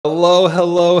Hello,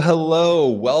 hello, hello.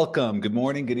 Welcome. Good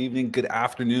morning, good evening, good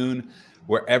afternoon,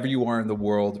 wherever you are in the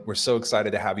world. We're so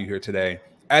excited to have you here today.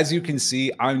 As you can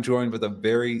see, I'm joined with a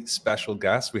very special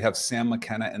guest. We have Sam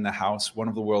McKenna in the house, one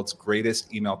of the world's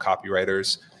greatest email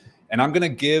copywriters. And I'm going to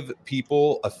give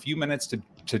people a few minutes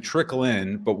to trickle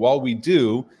in. But while we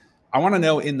do, I want to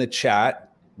know in the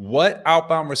chat, what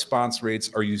outbound response rates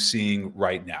are you seeing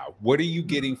right now? What are you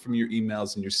getting from your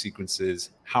emails and your sequences?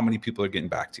 How many people are getting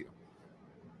back to you?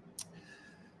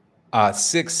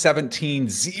 6, 17,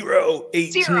 0,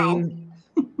 18,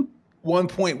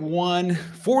 1.1,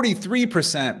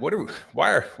 43%.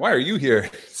 Why are you here?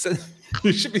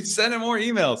 You should be sending more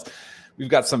emails. We've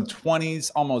got some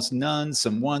 20s, almost none,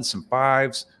 some 1s, some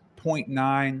 5s,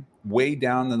 0.9, way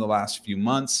down in the last few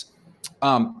months.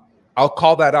 I'll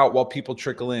call that out while people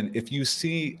trickle in. If you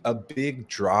see a big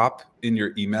drop in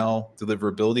your email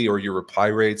deliverability or your reply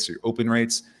rates or your open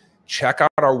rates, check out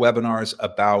our webinars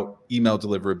about email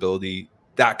deliverability.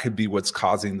 That could be what's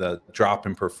causing the drop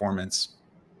in performance.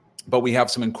 But we have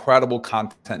some incredible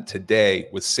content today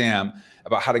with Sam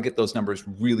about how to get those numbers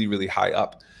really, really high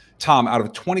up. Tom, out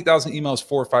of 20,000 emails,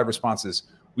 4 or 5 responses.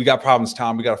 We got problems,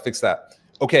 Tom. We got to fix that.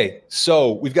 Okay,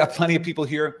 so we've got plenty of people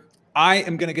here. I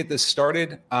am going to get this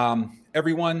started.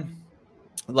 Everyone,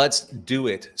 let's do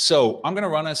it. So I'm going to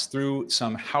run us through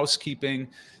some housekeeping.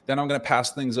 Then I'm going to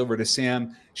pass things over to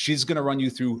Sam. She's going to run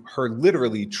you through her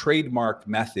literally trademarked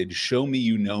method, show me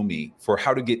you know me, for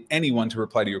how to get anyone to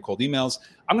reply to your cold emails.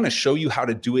 I'm going to show you how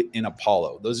to do it in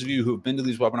Apollo. Those of you who have been to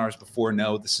these webinars before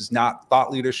know this is not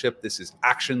thought leadership. This is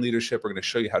action leadership. We're going to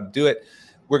show you how to do it.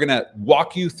 We're going to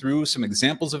walk you through some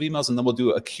examples of emails, and then we'll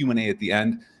do a Q&A at the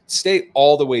end. Stay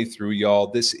all the way through, y'all.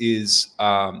 This is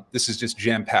just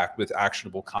jam-packed with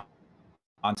actionable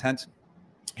content.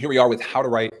 Here we are with how to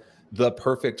write the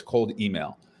perfect cold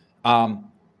email.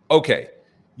 Okay.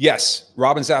 Yes.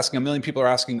 Robin's asking, a million people are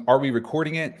asking, are we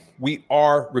recording it? We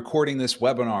are recording this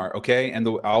webinar. Okay. And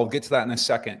I'll get to that in a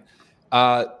second.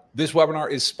 This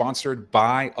webinar is sponsored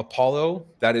by Apollo.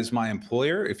 That is my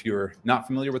employer. If you're not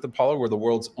familiar with Apollo, we're the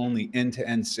world's only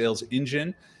end-to-end sales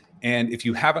engine. And if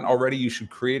you haven't already, you should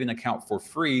create an account for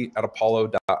free at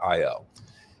apollo.io.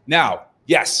 Now,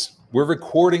 yes, we're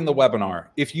recording the webinar.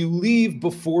 If you leave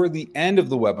before the end of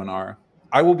the webinar,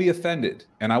 I will be offended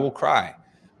and I will cry,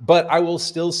 but I will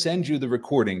still send you the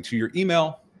recording to your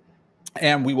email,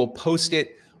 and we will post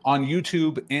it on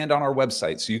YouTube and on our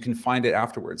website so you can find it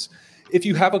afterwards. If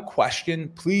you have a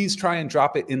question, please try and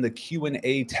drop it in the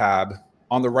Q&A tab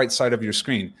on the right side of your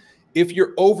screen. If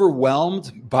you're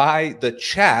overwhelmed by the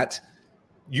chat,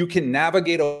 you can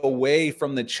navigate away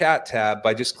from the chat tab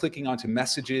by just clicking onto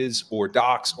messages or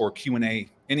docs or Q&A,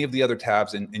 any of the other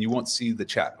tabs, and you won't see the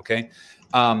chat, okay?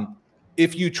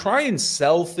 If you try and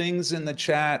sell things in the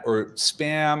chat or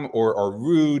spam or are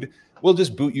rude, we'll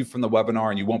just boot you from the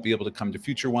webinar and you won't be able to come to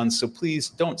future ones. So please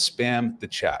don't spam the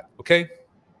chat, okay?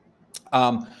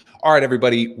 All right,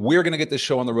 everybody, we're gonna get this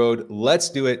show on the road. Let's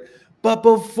do it. But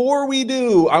before we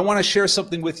do, I wanna share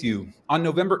something with you. On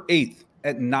November 8th,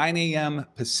 at 9 a.m.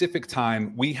 Pacific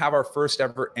time, we have our first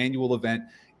ever annual event.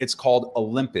 It's called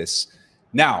Olympus.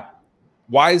 Now,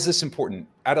 why is this important?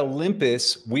 At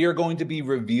Olympus, we are going to be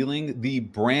revealing the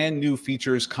brand new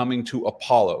features coming to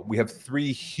Apollo. We have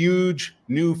 3 huge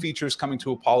new features coming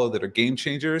to Apollo that are game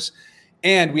changers.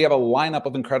 And we have a lineup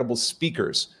of incredible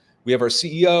speakers. We have our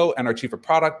CEO and our chief of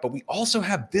product, but we also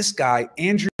have this guy,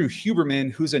 Andrew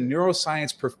Huberman, who's a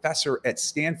neuroscience professor at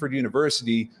Stanford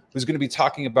University, who's going to be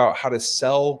talking about how to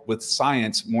sell with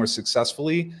science more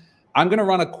successfully. I'm going to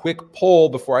run a quick poll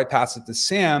before I pass it to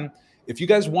Sam. If you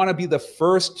guys want to be the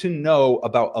first to know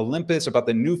about Olympus, about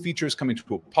the new features coming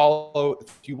to Apollo,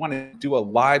 if you want to do a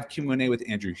live Q&A with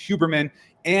Andrew Huberman,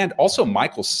 and also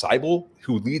Michael Seibel,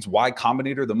 who leads Y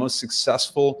Combinator, the most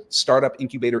successful startup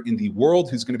incubator in the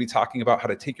world, who's going to be talking about how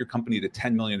to take your company to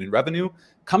 10 million in revenue,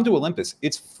 come to Olympus.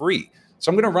 It's free. So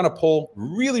I'm going to run a poll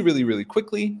really, really, really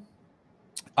quickly.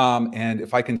 And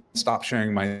if I can stop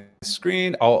sharing my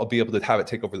screen, I'll be able to have it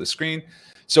take over the screen.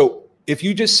 So if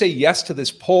you just say yes to this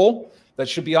poll that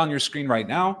should be on your screen right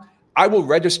now, I will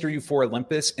register you for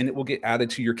Olympus and it will get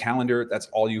added to your calendar. That's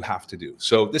all you have to do.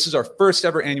 So this is our first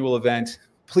ever annual event.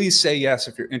 Please say yes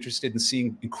if you're interested in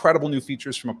seeing incredible new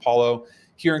features from Apollo,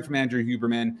 hearing from Andrew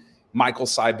Huberman, Michael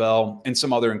Seibel, and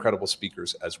some other incredible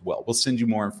speakers as well. We'll send you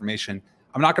more information.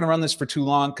 I'm not going to run this for too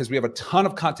long because we have a ton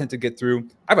of content to get through.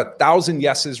 I have 1,000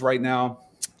 yeses right now.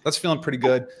 That's feeling pretty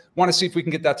good. Want to see if we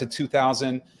can get that to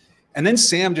 2,000. And then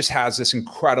Sam just has this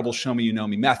incredible show me you know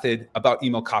me method about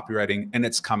email copywriting, and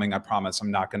it's coming. I promise.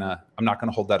 I'm not gonna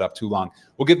hold that up too long.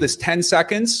 We'll give this 10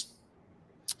 seconds,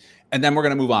 and then we're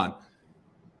gonna move on.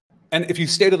 And if you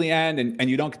stay to the end and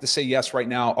you don't get to say yes right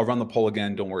now, I'll run the poll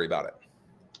again. Don't worry about it.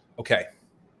 Okay.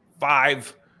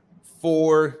 5,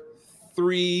 4,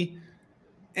 3,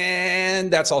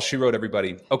 and that's all she wrote,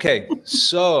 everybody. Okay.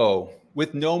 So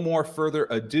with no more further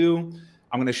ado,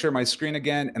 I'm going to share my screen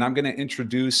again, and I'm going to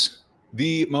introduce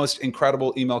the most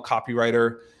incredible email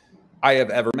copywriter I have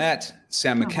ever met,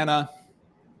 Sam McKenna.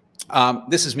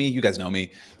 This is me. You guys know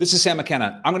me. This is Sam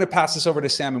McKenna. I'm going to pass this over to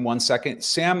Sam in 1 second.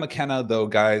 Sam McKenna, though,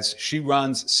 guys, she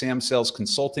runs Sam Sales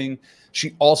Consulting.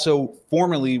 She also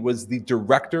formerly was the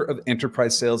director of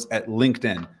enterprise sales at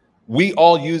LinkedIn. We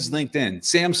all use LinkedIn.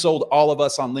 Sam sold all of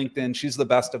us on LinkedIn. She's the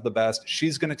best of the best.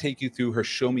 She's going to take you through her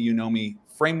Show Me You Know Me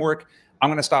framework. I'm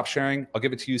going to stop sharing. I'll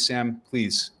give it to you, Sam.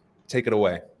 Please take it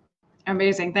away.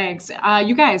 Amazing. Thanks.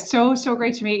 You guys, so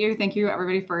great to meet you. Thank you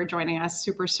everybody for joining us.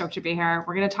 Super stoked to be here.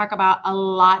 We're going to talk about a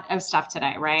lot of stuff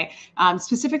today, right?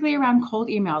 Specifically around cold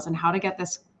emails and how to get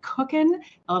this cooking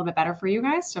a little bit better for you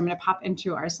guys. So I'm going to pop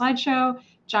into our slideshow.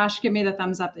 Josh, give me the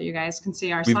thumbs up that you guys can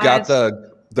see our slides. We've got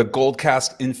the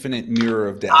Goldcast Infinite Mirror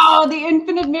of Death. Oh, the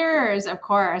infinite mirrors, of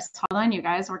course. Hold on, you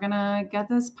guys. We're going to get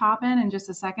this popping in just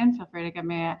a second. Feel free to give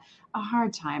me a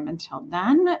hard time until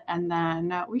then. And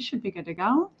then we should be good to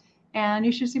go. And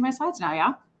you should see my slides now,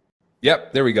 yeah?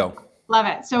 Yep, there we go. Love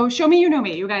it. So Show Me You Know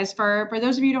Me. You guys, for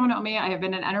those of you who don't know me, I have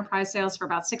been in enterprise sales for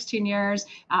about 16 years,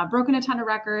 broken a ton of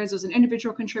records, was an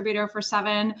individual contributor for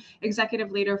 7,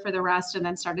 executive leader for the rest, and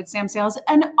then started Sam Sales,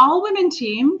 an all-women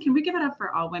team. Can we give it up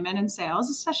for all women in sales,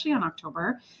 especially on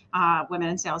October, Women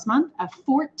in Sales Month?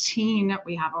 14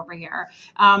 we have over here.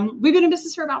 We've been in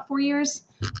business for about 4 years.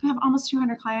 We have almost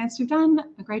 200 clients. We've done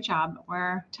a great job.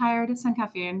 We're tired, it's on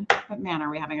caffeine, but man, are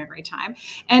we having a great time.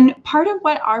 And part of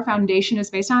what our foundation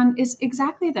is based on is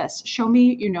exactly this: Show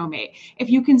Me You Know Me. If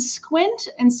you can squint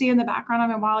and see in the background of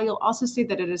my wall, you'll also see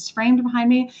that it is framed behind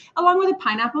me, along with a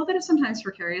pineapple that is sometimes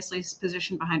precariously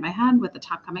positioned behind my head with the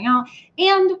top coming out,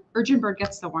 and Urgent Bird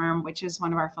Gets the Worm, which is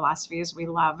one of our philosophies. We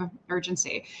love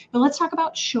urgency. But let's talk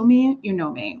about Show Me You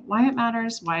Know Me, why it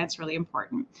matters, why it's really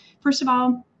important. First of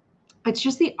all, it's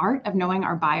just the art of knowing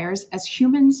our buyers as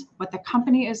humans, what the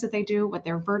company is that they do, what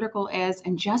their vertical is,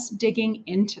 and just digging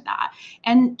into that.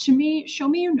 And to me, Show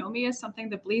Me You Know Me is something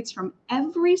that bleeds from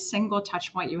every single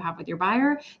touch point you have with your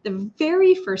buyer, the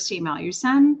very first email you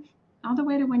send, all the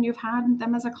way to when you've had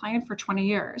them as a client for 20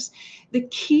 years. The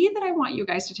key that I want you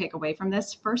guys to take away from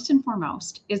this, first and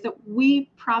foremost, is that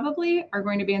we probably are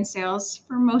going to be in sales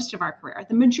for most of our career.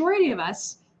 The majority of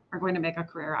us are going to make a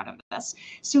career out of this.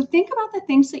 So think about the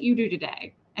things that you do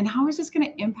today and how is this going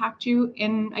to impact you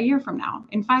in a year from now,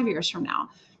 in 5 years from now.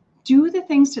 Do the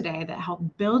things today that help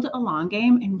build a long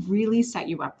game and really set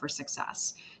you up for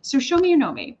success. So Show Me You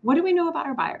Know Me. What do we know about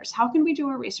our buyers? How can we do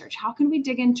our research? How can we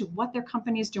dig into what their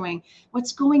company is doing,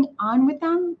 what's going on with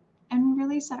them, and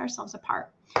really set ourselves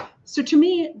apart? So to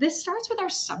me, this starts with our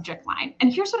subject line.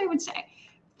 And here's what I would say.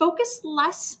 Focus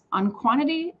less on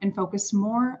quantity and focus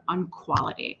more on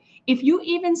quality. If you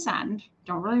even send,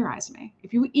 don't roll your eyes at me,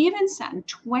 if you even send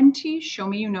 20 Show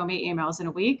Me You Know Me emails in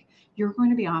a week, you're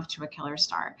going to be off to a killer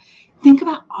start. Think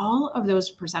about all of those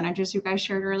percentages you guys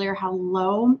shared earlier, how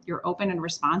low your open and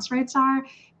response rates are.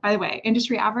 By the way,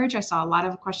 industry average, I saw a lot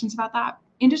of questions about that.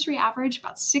 Industry average,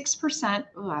 about 6%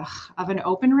 of an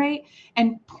open rate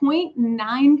and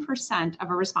 0.9%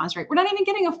 of a response rate. We're not even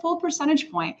getting a full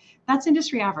percentage point. That's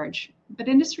industry average. But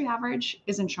industry average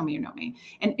isn't Show Me You Know Me.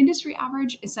 And industry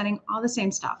average is sending all the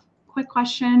same stuff. Quick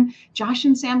question, Josh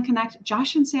and Sam connect.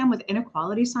 Josh and Sam with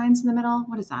inequality signs in the middle.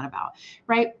 What is that about,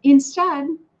 right? Instead,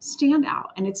 stand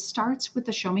out. And it starts with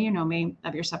the Show Me You Know Me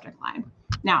of your subject line.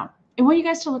 Now, I want you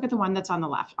guys to look at the one that's on the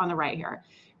left, on the right here.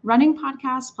 Running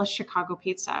podcast plus Chicago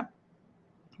pizza.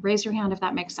 Raise your hand if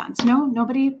that makes sense. No,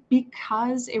 nobody,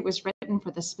 because it was written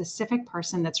for the specific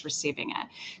person that's receiving it.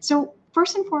 So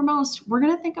first and foremost, we're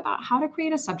going to think about how to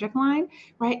create a subject line,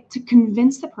 right, to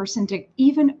convince the person to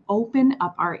even open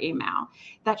up our email.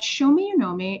 That Show Me You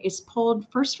Know Me is pulled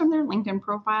first from their LinkedIn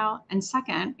profile. And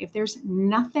second, if there's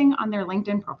nothing on their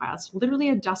LinkedIn profile, it's literally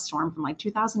a dust storm from like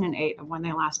 2008 of when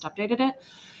they last updated it.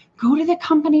 Go to the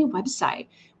company website.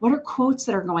 What are quotes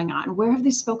that are going on? Where have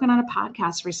they spoken on a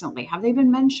podcast recently? Have they been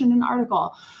mentioned in an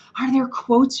article? Are there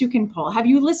quotes you can pull? Have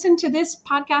you listened to this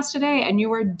podcast today and you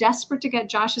were desperate to get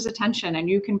Josh's attention and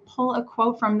you can pull a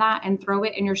quote from that and throw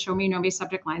it in your Show Me Know Me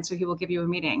subject line so he will give you a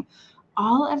meeting?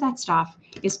 All of that stuff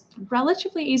is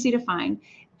relatively easy to find.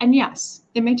 And yes,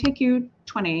 it may take you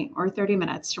 20 or 30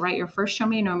 minutes to write your first Show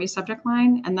Me Know Me subject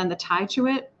line and then the tie to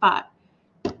it, but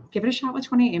give it a shot with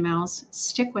 20 emails,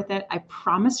 stick with it. I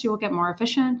promise you will get more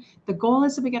efficient. The goal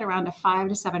is that we get around to 5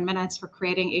 to 7 minutes for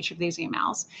creating each of these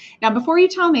emails. Now, before you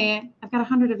tell me, I've got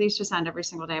 100 of these to send every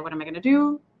single day, what am I going to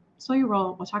do? Slow your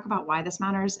roll. We'll talk about why this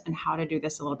matters and how to do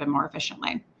this a little bit more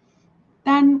efficiently.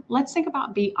 Then let's think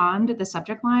about beyond the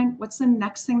subject line. What's the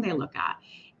next thing they look at?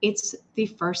 It's the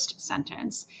first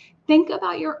sentence. Think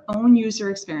about your own user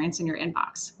experience in your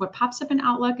inbox. What pops up in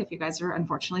Outlook, if you guys are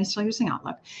unfortunately still using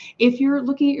Outlook, if you're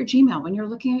looking at your Gmail, when you're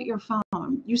looking at your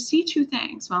phone, you see two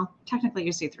things. Well, technically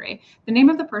you see three. The name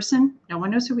of the person, no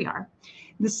one knows who we are,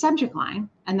 the subject line,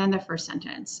 and then the first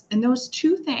sentence. And those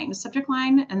two things, subject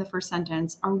line and the first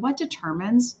sentence, are what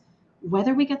determines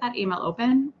whether we get that email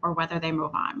open or whether they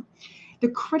move on. The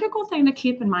critical thing to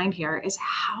keep in mind here is,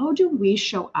 how do we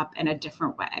show up in a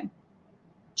different way?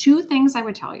 Two things I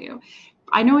would tell you.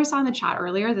 I know I saw in the chat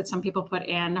earlier that some people put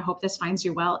in, I hope this finds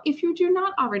you well. If you do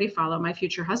not already follow my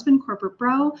future husband, Corporate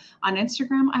Bro, on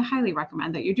Instagram, I highly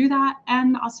recommend that you do that.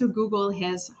 And also Google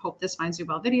his Hope This Finds You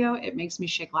Well video. It makes me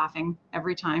shake laughing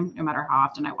every time, no matter how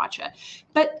often I watch it.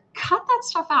 But cut that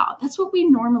stuff out. That's what we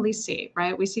normally see,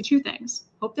 right? We see two things.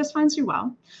 Hope this finds you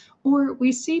well. Or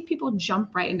we see people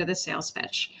jump right into the sales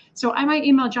pitch. So I might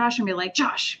email Josh and be like,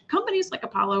 Josh, companies like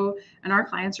Apollo and our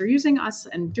clients are using us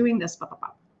and doing this, blah, blah, blah.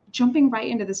 Jumping right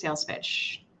into the sales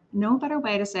pitch. No better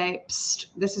way to say, psst,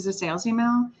 this is a sales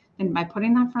email, than by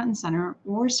putting that front and center,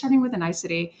 or starting with a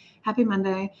nicety. Happy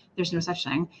Monday. There's no such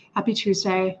thing. Happy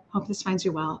Tuesday. Hope this finds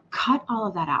you well. Cut all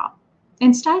of that out.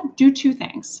 Instead, do two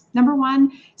things. Number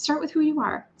one, start with who you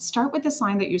are. Start with this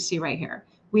line that you see right here.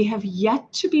 We have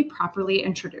yet to be properly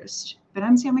introduced, but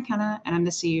I'm Sam McKenna and I'm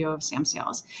the CEO of Sam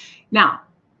Sales. Now,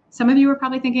 some of you are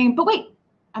probably thinking, but wait,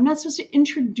 I'm not supposed to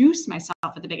introduce myself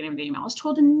at the beginning of the email. I was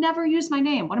told to never use my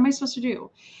name. What am I supposed to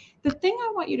do? The thing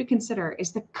I want you to consider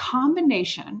is the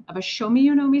combination of a show me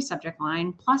you know me subject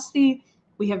line plus the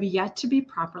we have yet to be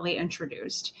properly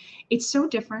introduced. It's so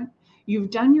different.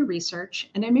 You've done your research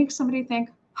and it makes somebody think,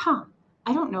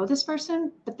 I don't know this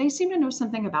person, but they seem to know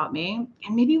something about me,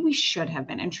 and maybe we should have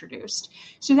been introduced.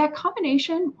 So that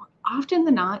combination, often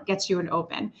than not, gets you an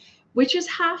open, which is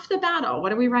half the battle. What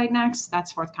do we write next?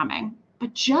 That's forthcoming.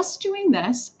 But just doing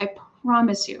this, I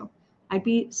promise you, I'd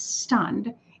be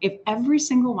stunned if every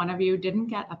single one of you didn't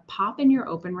get a pop in your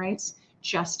open rates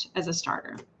just as a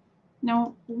starter.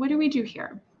 Now, what do we do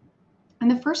here? In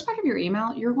the first part of your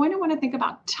email, you're going to want to think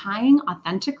about tying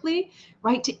authentically,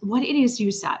 right, to what it is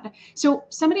you said. So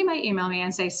somebody might email me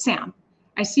and say, Sam,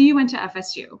 I see you went to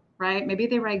FSU, right? Maybe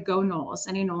they write Go Knowles.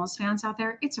 Any Knowles fans out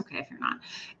there? It's okay if you're not.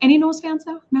 Any Knowles fans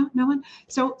though? No one?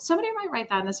 So somebody might write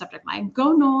that in the subject line,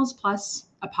 Go Knowles plus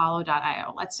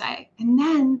Apollo.io, let's say. And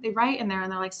then they write in there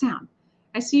and they're like, Sam,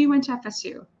 I see you went to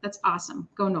FSU. That's awesome.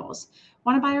 Go Knowles.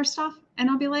 Want to buy our stuff? And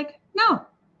I'll be like, no.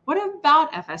 What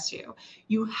about FSU?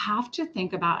 You have to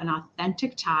think about an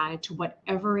authentic tie to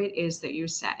whatever it is that you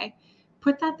say.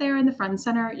 Put that there in the front and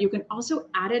center. You can also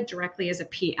add it directly as a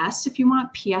PS if you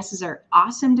want. PSs are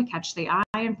awesome to catch the eye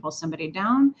and pull somebody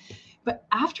down. But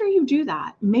after you do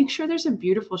that, make sure there's a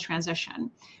beautiful transition.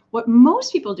 What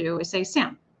most people do is say,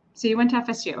 Sam, so you went to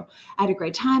FSU. I had a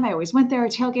great time. I always went there,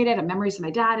 tailgated, I have memories of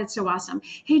my dad. It's so awesome.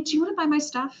 Hey, do you want to buy my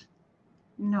stuff?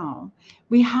 No,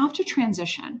 we have to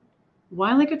transition.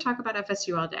 While I could talk about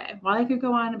FSU all day, while I could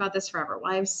go on about this forever,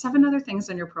 while I have 7 other things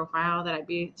on your profile that I'd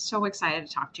be so excited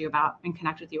to talk to you about and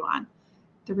connect with you on,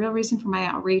 the real reason for my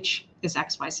outreach is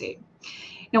XYZ.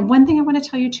 Now, one thing I want to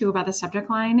tell you too about the subject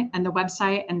line and the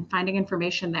website and finding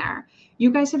information there, you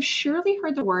guys have surely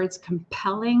heard the words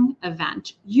compelling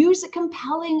event. Use a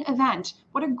compelling event.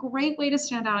 What a great way to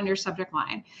stand out on your subject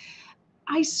line.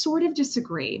 I sort of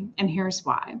disagree, and here's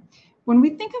why. When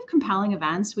we think of compelling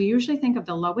events, we usually think of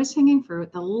the lowest hanging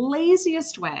fruit, the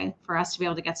laziest way for us to be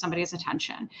able to get somebody's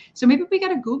attention. So maybe we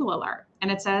get a Google alert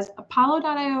and it says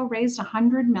Apollo.io raised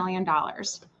 $100 million.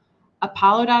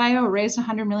 Apollo.io raised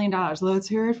 $100 million. Let's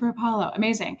hear it for Apollo.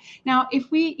 Amazing. Now,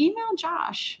 if we email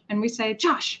Josh and we say,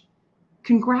 Josh,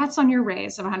 congrats on your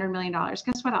raise of $100 million.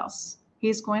 Guess what else?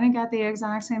 He's going to get the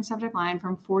exact same subject line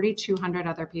from 4,200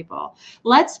 other people.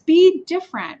 Let's be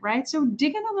different, right? So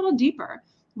dig in a little deeper.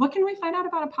 What can we find out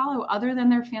about Apollo other than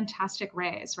their fantastic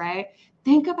raise, right?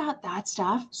 Think about that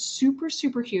stuff. Super,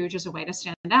 super huge as a way to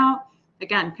stand out.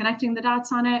 Again, connecting the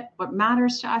dots on it, what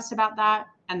matters to us about that,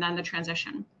 and then the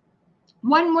transition.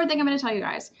 One more thing I'm going to tell you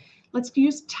guys. Let's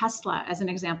use Tesla as an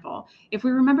example. If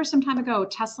we remember some time ago,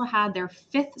 Tesla had their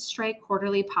 5th straight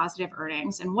quarterly positive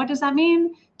earnings. And what does that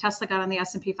mean? Tesla got on the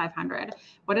S&P 500.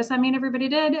 What does that mean everybody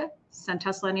did? Send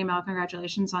Tesla an email.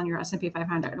 Congratulations on your S&P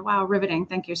 500. Wow, riveting.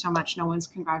 Thank you so much. No one's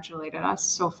congratulated us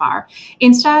so far.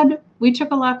 Instead, we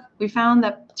took a look. We found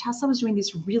that Tesla was doing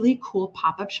these really cool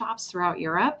pop-up shops throughout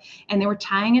Europe, and they were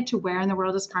tying it to where in the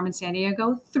world is Carmen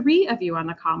Sandiego. 3 of you on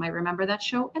the call might remember that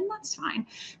show, and that's fine.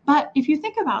 But if you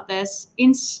think about this,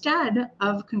 instead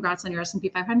of congrats on your S&P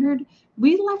 500,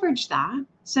 we leveraged that,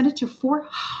 sent it to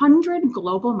 400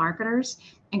 global marketers,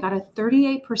 and got a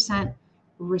 38%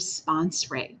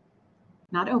 response rate.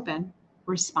 Not open,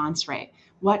 response rate.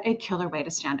 What a killer way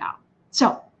to stand out.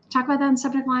 So talk about that in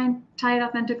subject line, tie it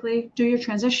authentically, do your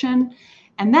transition.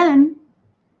 And then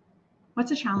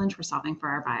what's a challenge we're solving for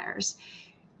our buyers?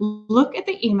 Look at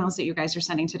the emails that you guys are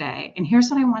sending today. And here's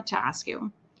what I want to ask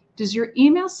you. Does your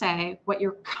email say what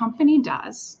your company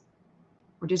does?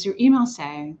 Or does your email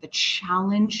say the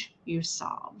challenge you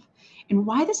solve? And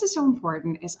why this is so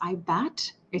important is I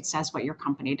bet it says what your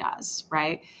company does,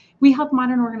 right? We help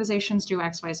modern organizations do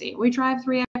XYZ. We drive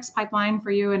 3x pipeline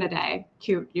for you in a day.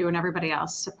 Cute, you and everybody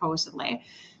else, supposedly.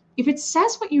 If it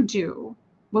says what you do,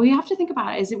 what we have to think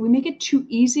about is that we make it too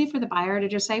easy for the buyer to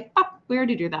just say, oh, we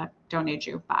already do that. Don't need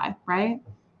you. Bye, right?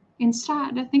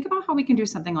 Instead, think about how we can do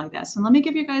something like this. And let me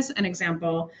give you guys an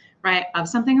example, right, of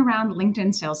something around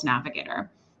LinkedIn Sales Navigator.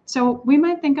 So we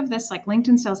might think of this like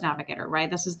LinkedIn Sales Navigator, right?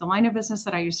 This is the line of business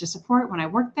that I used to support when I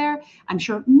worked there. I'm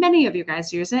sure many of you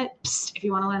guys use it. Psst, if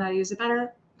you want to learn how to use it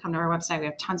better, come to our website. We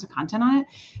have tons of content on it.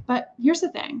 But here's the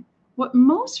thing. What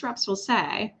most reps will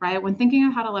say, right, when thinking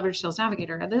of how to leverage Sales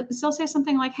Navigator, they'll say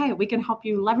something like, hey, we can help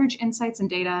you leverage insights and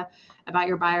data about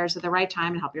your buyers at the right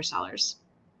time and help your sellers.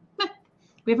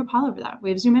 We have Apollo for that. We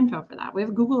have Zoom Info for that. We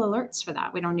have Google Alerts for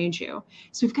that. We don't need you.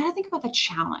 So we've got to think about the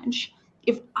challenge.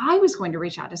 If I was going to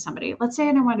reach out to somebody, let's say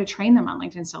I don't want to train them on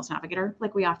LinkedIn Sales Navigator,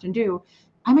 like we often do,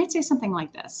 I might say something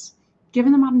like this.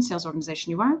 Given the modern sales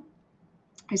organization you are,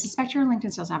 I suspect you're a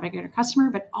LinkedIn Sales Navigator customer,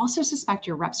 but also suspect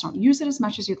your reps don't use it as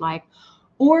much as you'd like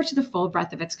or to the full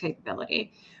breadth of its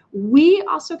capability. We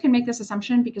also can make this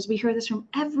assumption because we hear this from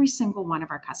every single one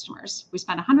of our customers. We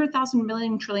spend 100,000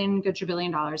 million, trillion, good $1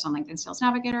 billion on LinkedIn Sales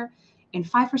Navigator, and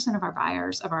 5% of our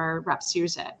buyers, of our reps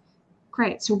use it.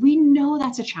 Great. So we know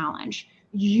that's a challenge.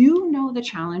 You know the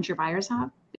challenge your buyers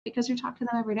have because you talk to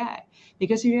them every day,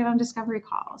 because you get on discovery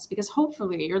calls, because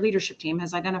hopefully your leadership team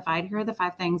has identified here are the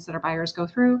 5 things that our buyers go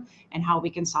through and how we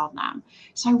can solve them.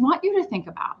 So I want you to think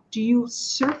about, do you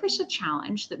surface a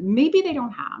challenge that maybe they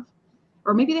don't have,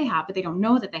 or maybe they have, but they don't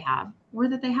know that they have, or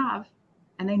that they have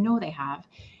and they know they have.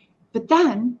 But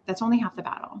then that's only half the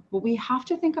battle. What we have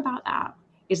to think about that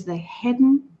is the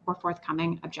hidden or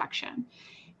forthcoming objection.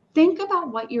 Think about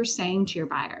what you're saying to your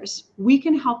buyers. We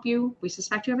can help you. We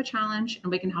suspect you have a challenge and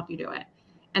we can help you do it.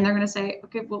 And they're going to say,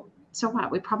 okay, well, so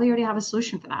what? We probably already have a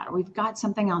solution for that. Or we've got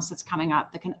something else that's coming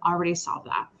up that can already solve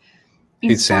that.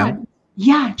 Hey, Sam.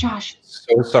 Yeah, Josh.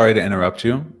 So sorry to interrupt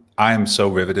you. I am so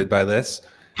riveted by this.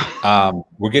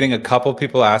 We're getting a couple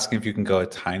people asking if you can go a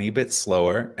tiny bit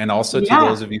slower. And also to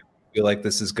those of you who feel like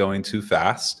this is going too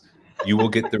fast, you will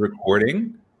get the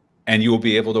recording and you will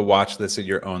be able to watch this at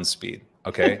your own speed.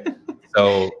 Okay.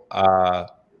 So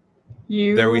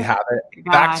there we have it.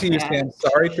 Back to you, Sam.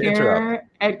 Sorry to interrupt.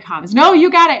 Here it comes. No,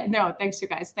 you got it. No, thanks, you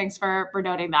guys. Thanks for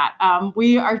noting that.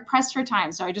 We are pressed for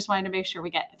time, so I just wanted to make sure we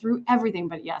get through everything.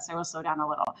 But yes, I will slow down a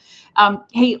little.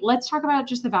 Hey, let's talk about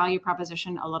just the value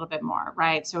proposition a little bit more,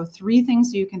 right? So 3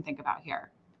 things you can think about here.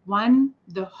 1,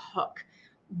 the hook.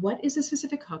 What is a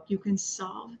specific hook you can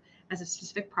solve as a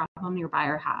specific problem your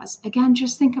buyer has? Again,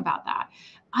 just think about that.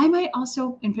 I might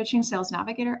also, in pitching Sales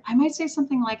Navigator, I might say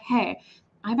something like, hey,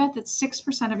 I bet that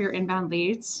 6% of your inbound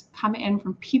leads come in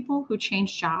from people who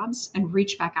change jobs and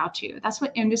reach back out to you. That's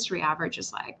what industry average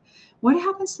is like. What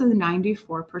happens to the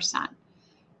 94%?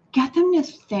 Get them to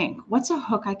think, what's a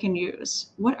hook I can use?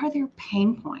 What are their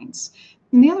pain points?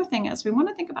 And the other thing is we want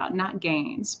to think about not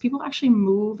gains. People actually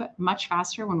move much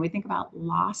faster when we think about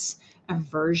loss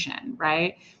aversion,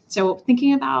 right? So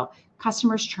thinking about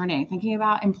customers churning, thinking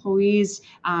about employees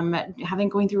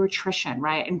going through attrition,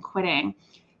 right, and quitting.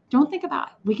 Don't think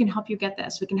about, we can help you get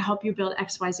this. We can help you build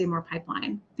XYZ more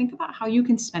pipeline. Think about how you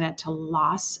can spin it to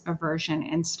loss aversion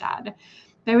instead.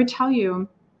 They would tell you,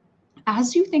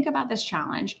 as you think about this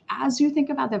challenge, as you think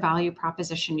about the value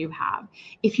proposition you have,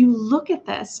 if you look at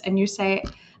this and you say,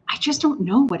 I just don't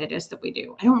know what it is that we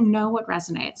do. I don't know what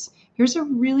resonates. Here's a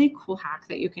really cool hack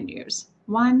that you can use.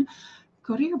 1,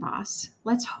 go to your boss.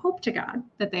 Let's hope to God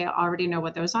that they already know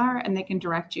what those are and they can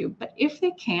direct you. But if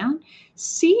they can,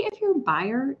 see if your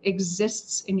buyer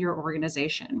exists in your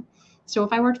organization. So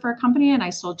if I worked for a company and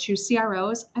I sold 2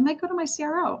 CROs, I might go to my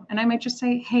CRO and I might just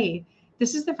say, hey,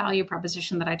 this is the value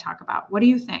proposition that I talk about. What do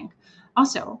you think?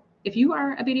 Also, if you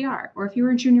are a BDR or if you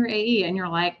are a junior AE and you're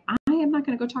like, I am not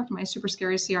going to go talk to my super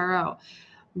scary CRO,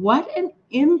 what an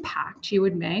impact you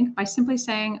would make by simply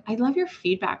saying, I love your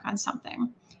feedback on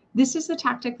something. This is the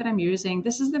tactic that I'm using.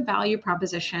 This is the value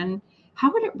proposition.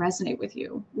 How would it resonate with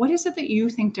you? What is it that you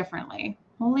think differently?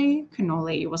 Holy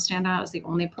cannoli, you will stand out as the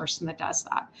only person that does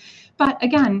that. But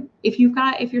again, if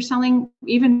you're selling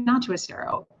even not to a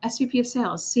CRO, SVP of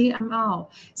sales, CMO,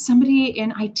 somebody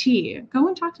in IT, go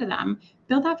and talk to them,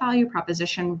 build that value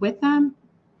proposition with them.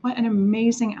 What an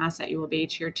amazing asset you will be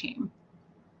to your team.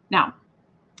 Now,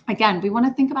 again, we want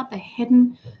to think about the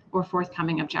hidden or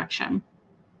forthcoming objection.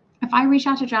 If I reach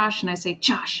out to Josh and I say,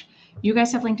 Josh, you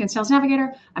guys have LinkedIn Sales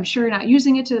Navigator. I'm sure you're not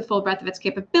using it to the full breadth of its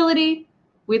capability.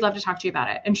 We'd love to talk to you about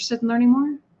it. Interested in learning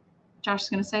more? Josh is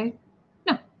going to say,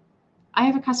 no, I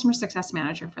have a customer success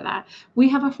manager for that. We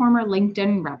have a former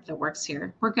LinkedIn rep that works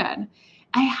here. We're good.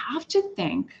 I have to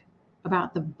think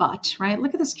about the but, right?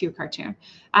 Look at this cute cartoon.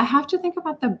 I have to think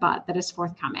about the but that is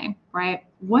forthcoming, right?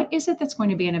 What is it that's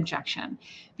going to be an objection?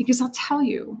 Because I'll tell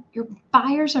you, your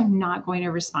buyers are not going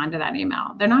to respond to that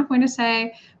email. They're not going to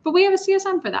say, but we have a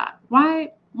CSM for that.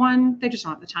 Why? One, they just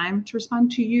don't have the time to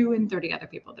respond to you and 30 other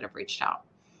people that have reached out.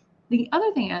 The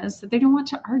other thing is that they don't want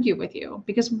to argue with you,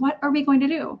 because what are we going to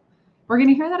do? We're going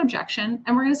to hear that objection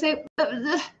and we're going to say,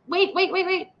 wait.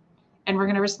 And we're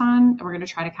going to respond and we're going to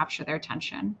try to capture their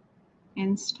attention.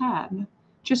 Instead,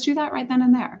 just do that right then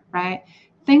and there, right?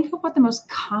 Think of what the most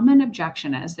common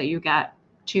objection is that you get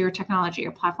to your technology,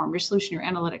 your platform, your solution, your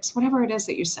analytics, whatever it is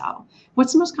that you sell.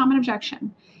 What's the most common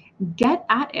objection? Get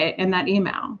at it in that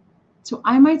email. So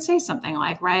I might say something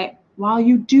like, right, while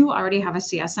you do already have a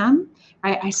CSM,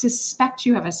 right, I suspect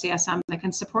you have a CSM that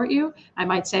can support you. I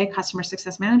might say customer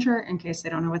success manager in case they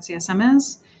don't know what CSM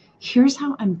is. Here's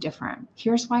how I'm different.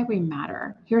 Here's why we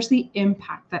matter. Here's the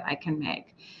impact that I can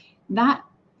make. That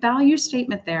value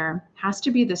statement there has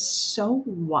to be the so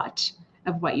what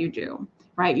of what you do,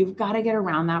 right? You've got to get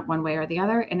around that one way or the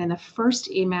other. And in the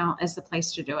first email is the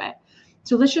place to do it.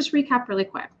 So let's just recap really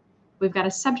quick. We've got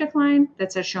a subject line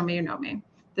that says, show me you know me.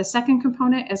 The second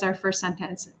component is our first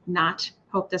sentence, not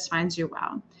hope this finds you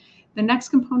well. The next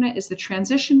component is the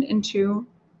transition into,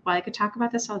 well, I could talk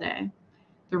about this all day.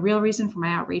 The real reason for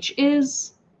my outreach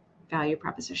is value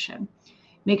proposition.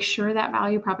 Make sure that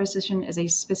value proposition is a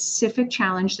specific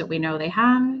challenge that we know they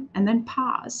have, and then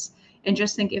pause and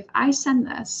just think, if I send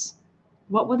this,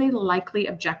 what will they likely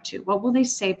object to? What will they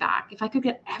say back? If I could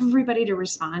get everybody to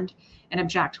respond and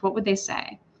object, what would they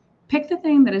say? Pick the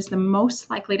thing that is the most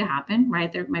likely to happen,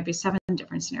 right? There might be 7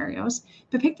 different scenarios,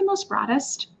 but pick the most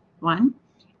broadest one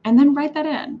and then write that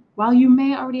in. While you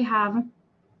may already have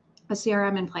a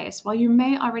CRM in place, while you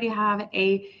may already have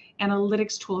a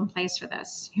analytics tool in place for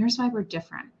this, here's why we're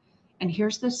different. And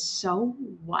here's the so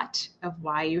what of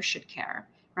why you should care,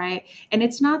 right? And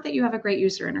it's not that you have a great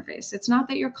user interface. It's not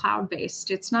that you're cloud-based.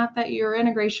 It's not that your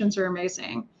integrations are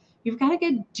amazing. You've got to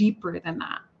get deeper than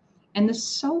that. And the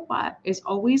so what is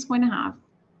always going to have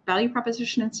value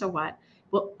proposition, and so what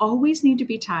will always need to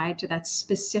be tied to that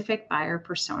specific buyer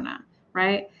persona,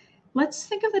 right? Let's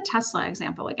think of the Tesla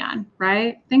example again,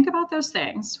 right? Think about those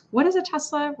things. What is a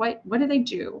Tesla? What do they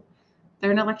do?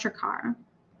 They're an electric car.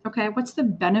 Okay, what's the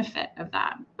benefit of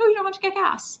that? Oh, you don't have to get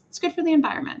gas. It's good for the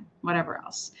environment, whatever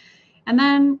else. And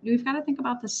then we've got to think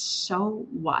about the so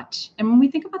what. And when we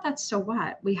think about that so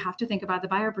what, we have to think about the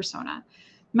buyer persona.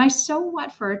 My so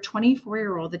what for a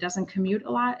 24-year-old that doesn't commute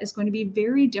a lot is going to be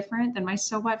very different than my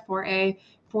so what for a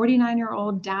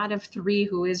 49-year-old dad of 3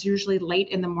 who is usually late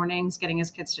in the mornings getting his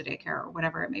kids to daycare or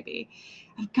whatever it may be.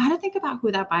 I've got to think about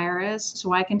who that buyer is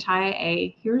so I can tie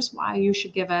a here's why you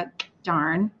should give a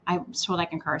darn. I was told I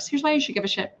can curse. Here's why you should give a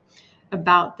shit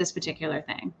about this particular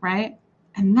thing, right?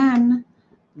 And then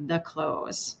the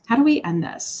close. How do we end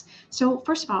this? So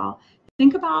first of all,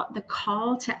 think about the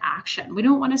call to action. We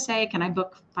don't want to say, can I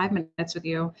book 5 minutes with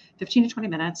you, 15 to 20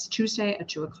 minutes, Tuesday at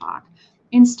 2:00.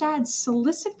 Instead,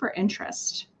 solicit for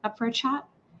interest. Up for a chat?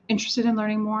 Interested in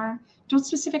learning more? Don't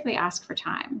specifically ask for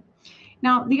time.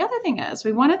 Now, the other thing is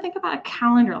we want to think about a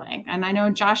calendar link. And I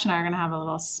know Josh and I are going to have a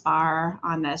little spar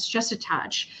on this, just a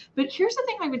touch. But here's the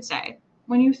thing I would say.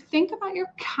 When you think about your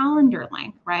calendar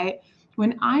link, right?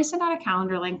 When I send out a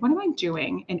calendar link, what am I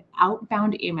doing in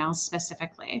outbound emails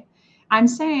specifically? I'm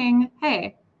saying,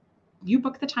 hey, you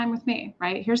book the time with me,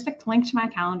 right? Here's the link to my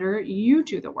calendar. You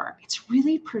do the work. It's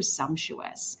really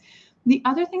presumptuous. The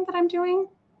other thing that I'm doing,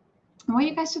 I want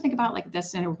you guys to think about like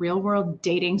this in a real world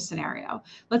dating scenario.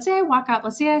 Let's say I walk up,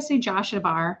 let's say I see Josh at a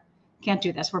bar. Can't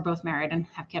do this. We're both married and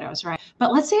have kiddos, right?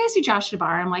 But let's say I see Josh at a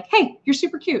bar and I'm like, hey, you're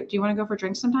super cute. Do you want to go for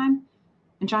drinks sometime?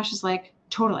 And Josh is like,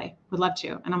 totally, would love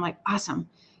to. And I'm like, awesome.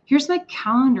 Here's my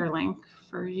calendar link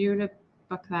for you to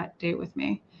book that date with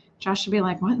me. Josh would be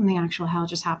like, what in the actual hell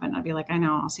just happened? I'd be like, I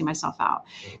know, I'll see myself out.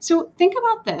 So think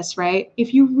about this, right?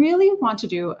 If you really want to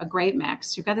do a great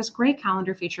mix, you've got this great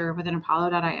calendar feature within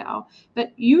Apollo.io,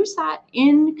 but use that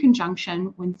in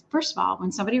conjunction when, first of all,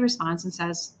 when somebody responds and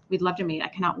says, we'd love to meet, I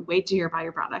cannot wait to hear about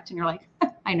your product. And you're like,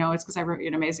 I know, it's because I wrote you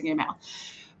an amazing email.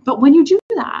 But when you do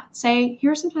that, say,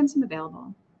 here's sometimes I'm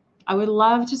available. I would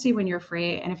love to see when you're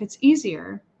free. And if it's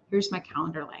easier, here's my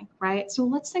calendar link, right? So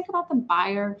let's think about the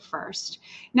buyer first.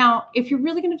 Now, if you're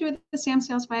really going to do it the Sam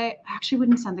Sales way, I actually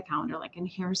wouldn't send the calendar link, and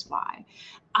here's why.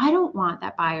 I don't want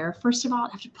that buyer, first of all,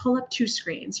 to have to pull up two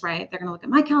screens, right? They're going to look at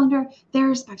my calendar,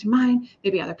 theirs, back to mine,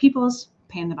 maybe other people's,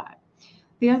 pain in the butt.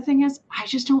 The other thing is, I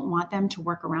just don't want them to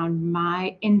work around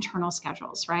my internal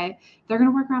schedules, right? They're going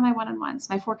to work around my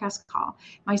one-on-ones, my forecast call,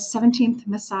 my 17th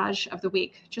massage of the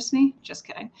week. Just me? Just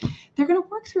kidding. They're going to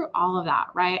work through all of that,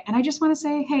 right? And I just want to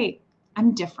say, hey,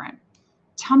 I'm different.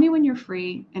 Tell me when you're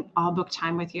free and I'll book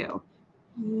time with you.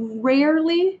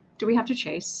 Rarely do we have to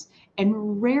chase,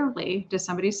 and rarely does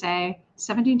somebody say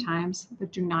 17 times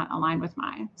that do not align with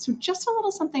mine. So just a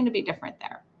little something to be different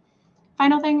there.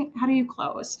 Final thing, how do you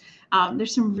close?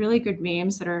 There's some really good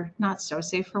memes that are not so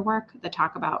safe for work that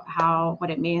talk about what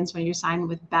it means when you sign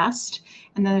with best.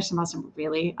 And then there's some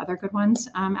really other good ones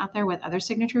out there with other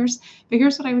signatures. But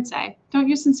here's what I would say. Don't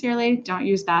use sincerely, don't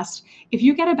use best. If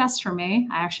you get a best for me,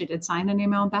 I actually did sign an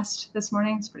email best this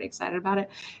morning. I was pretty excited about it.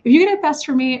 If you get a best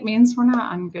for me, it means we're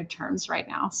not on good terms right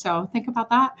now. So think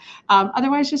about that.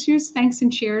 Otherwise, just use thanks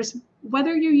and cheers.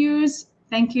 Whether you use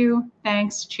thank you,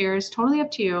 thanks, cheers, totally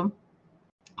up to you.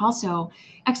 Also,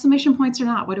 exclamation points or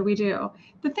not, what do we do?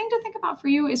 The thing to think about for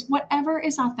you is whatever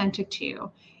is authentic to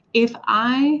you. If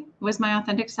I was my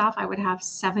authentic self, I would have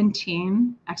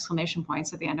 17 exclamation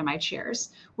points at the end of my cheers.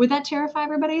 Would that terrify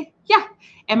everybody? Yeah.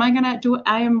 Am I going to do it?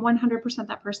 I am 100%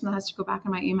 that person that has to go back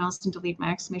in my emails and delete my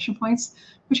exclamation points,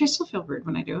 which I still feel rude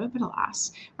when I do it, but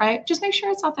alas, right? Just make sure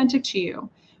it's authentic to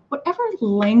you. Whatever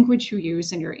language you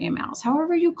use in your emails,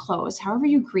 however you close, however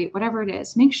you greet, whatever it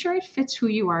is, make sure it fits who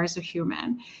you are as a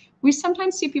human. We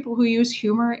sometimes see people who use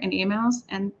humor in emails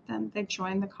and then they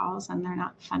join the calls and they're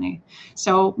not funny.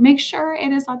 So make sure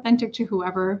it is authentic to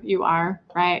whoever you are,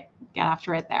 right? Get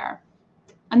after it there.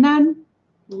 And then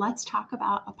let's talk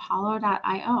about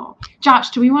Apollo.io. Josh,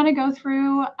 do we want to go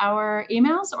through our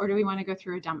emails or do we want to go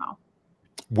through a demo?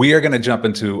 We are going to jump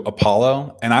into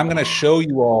Apollo, and I'm going to show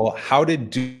you all how to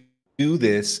do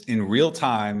this in real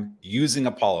time using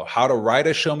Apollo, how to write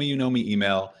a Show Me You Know Me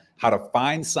email, how to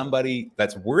find somebody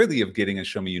that's worthy of getting a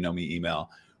Show Me You Know Me email.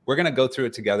 We're going to go through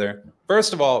it together.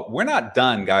 First of all, we're not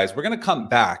done, guys. We're going to come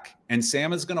back, and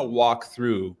Sam is going to walk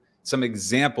through some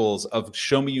examples of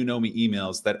Show Me You Know Me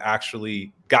emails that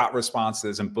actually got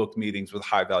responses and booked meetings with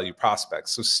high-value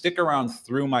prospects. So stick around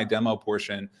through my demo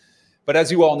portion. But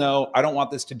as you all know, I don't want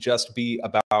this to just be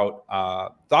about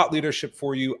thought leadership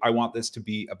for you. I want this to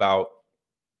be about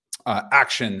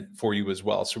action for you as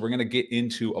well. So we're going to get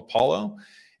into Apollo,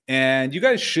 and you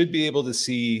guys should be able to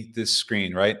see this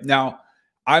screen right now.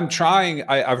 I'm trying.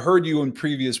 I've heard you in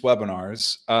previous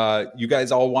webinars. You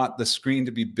guys all want the screen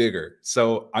to be bigger.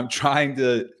 So I'm trying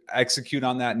to execute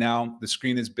on that now. The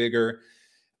screen is bigger.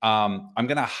 I'm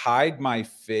going to hide my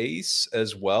face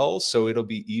as well, so it'll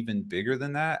be even bigger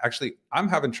than that. Actually, I'm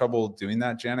having trouble doing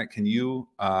that. Janet, can you?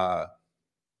 Yeah,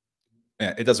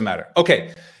 it doesn't matter.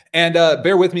 Okay. And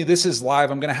bear with me. This is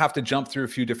live. I'm going to have to jump through a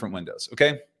few different windows.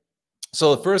 Okay.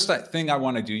 So the first thing I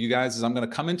want to do, you guys, is I'm going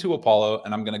to come into Apollo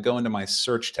and I'm going to go into my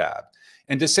search tab.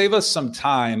 And to save us some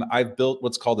time, I've built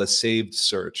what's called a saved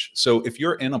search. So if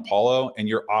you're in Apollo and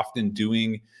you're often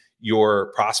doing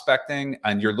your prospecting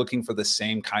and you're looking for the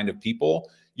same kind of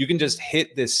people, you can just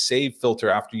hit this save filter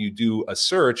after you do a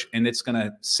search, and it's going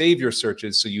to save your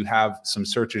searches. So you have some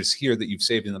searches here that you've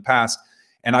saved in the past.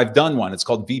 And I've done one. It's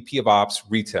called VP of Ops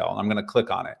Retail. I'm going to click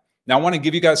on it. Now, I want to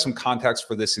give you guys some context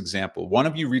for this example. One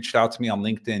of you reached out to me on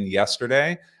LinkedIn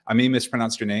yesterday. I may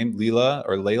mispronounce your name, Lila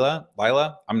or Lila,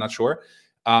 I'm not sure.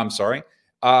 Sorry.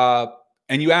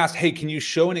 And you asked, hey, can you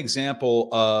show an example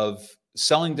of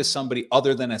selling to somebody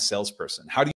other than a salesperson?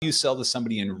 How do you sell to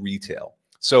somebody in retail?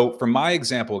 So for my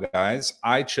example, guys,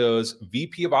 I chose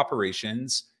VP of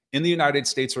Operations in the United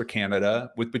States or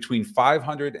Canada with between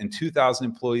 500 and 2,000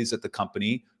 employees at the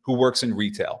company who works in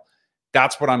retail.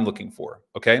 That's what I'm looking for,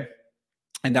 okay?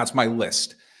 And that's my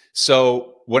list.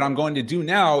 So what I'm going to do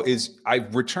now is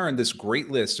I've returned this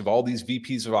great list of all these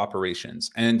VPs of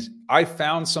operations. And I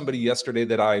found somebody yesterday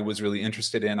that I was really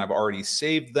interested in. I've already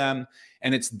saved them.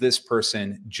 And it's this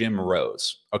person, Jim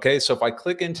Rose. Okay, so if I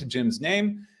click into Jim's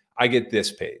name, I get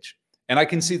this page. And I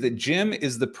can see that Jim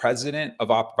is the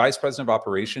vice president of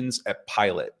operations at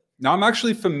Pilot. Now, I'm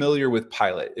actually familiar with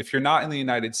Pilot. If you're not in the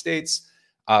United States,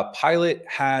 Pilot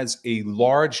has a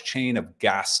large chain of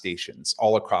gas stations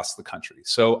all across the country.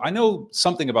 So I know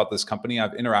something about this company.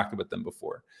 I've interacted with them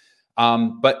before.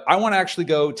 But I want to actually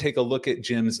go take a look at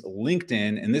Jim's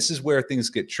LinkedIn. And this is where things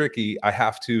get tricky. I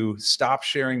have to stop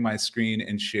sharing my screen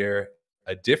and share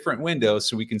a different window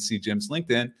so we can see Jim's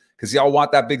LinkedIn, because y'all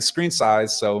want that big screen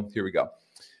size. So here we go.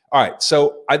 All right.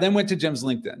 So I then went to Jim's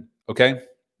LinkedIn. Okay.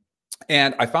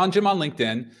 And I found Jim on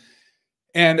LinkedIn.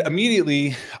 And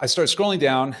immediately I start scrolling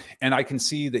down and I can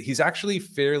see that he's actually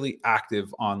fairly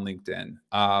active on LinkedIn.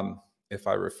 If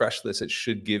I refresh this, it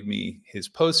should give me his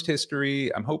post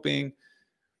history, I'm hoping.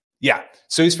 Yeah,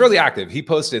 so he's fairly active. He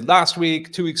posted last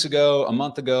week, 2 weeks ago, a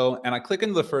month ago, and I click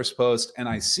into the first post and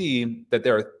I see that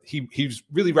he's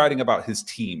really writing about his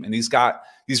team, and he's got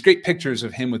these great pictures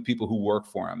of him with people who work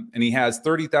for him. And he has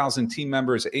 30,000 team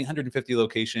members, 850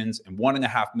 locations, and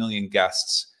 1.5 million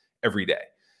guests every day.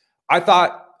 I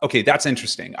thought, okay, that's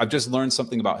interesting. I've just learned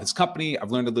something about his company.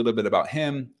 I've learned a little bit about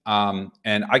him,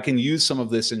 and I can use some of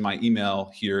this in my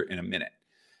email here in a minute.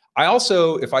 I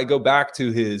also, if I go back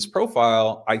to his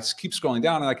profile, I keep scrolling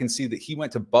down and I can see that he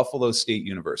went to Buffalo State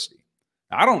University.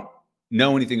 Now, I don't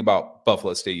know anything about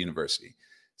Buffalo State University.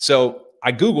 So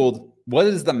I Googled, what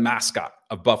is the mascot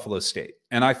of Buffalo State?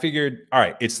 And I figured, all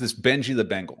right, it's this Benji the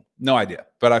Bengal. No idea,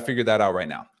 but I figured that out right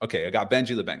now. Okay, I got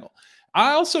Benji the Bengal.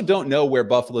 I also don't know where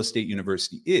Buffalo State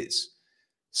University is.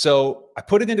 So I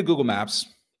put it into Google Maps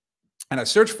and I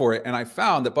searched for it, and I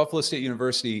found that Buffalo State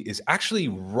University is actually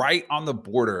right on the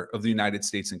border of the United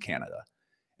States and Canada.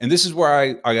 And this is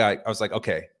where I was like,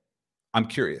 okay, I'm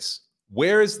curious.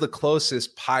 Where is the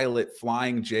closest Pilot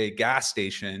Flying J gas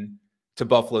station to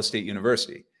Buffalo State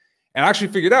University? And I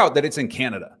actually figured out that it's in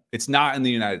Canada. It's not in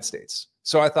the United States.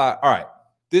 So I thought, all right,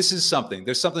 this is something.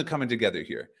 There's something coming together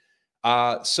here.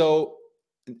 So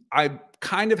I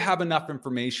kind of have enough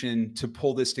information to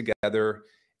pull this together.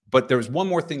 But there was one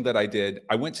more thing that I did.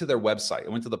 I went to their website. I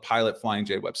went to the Pilot Flying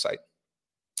J website.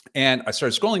 And I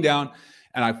started scrolling down,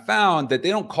 and I found that they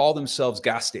don't call themselves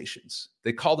gas stations.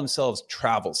 They call themselves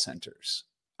travel centers.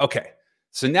 Okay,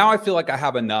 so now I feel like I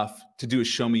have enough to do a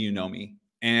show me, you know me.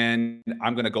 And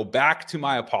I'm going to go back to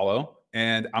my Apollo,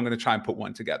 and I'm going to try and put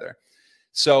one together.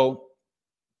 So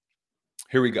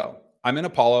here we go. I'm in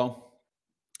Apollo.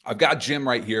 I've got Jim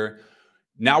right here.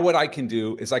 Now what I can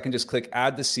do is I can just click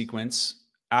add the sequence,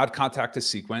 add contact to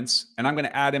sequence, and I'm going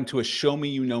to add him to a show me,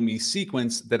 you know me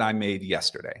sequence that I made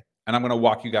yesterday. And I'm going to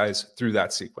walk you guys through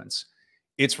that sequence.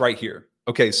 It's right here.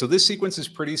 Okay, so this sequence is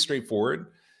pretty straightforward.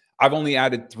 I've only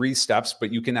added 3 steps,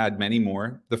 but you can add many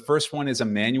more. The first one is a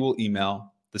manual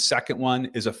email. The second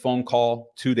one is a phone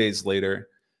call 2 days later.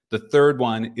 The third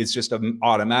one is just an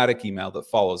automatic email that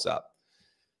follows up.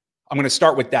 I'm going to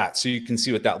start with that so you can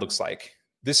see what that looks like.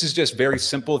 This is just very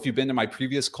simple. If you've been to my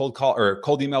previous cold call or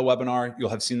cold email webinar, you'll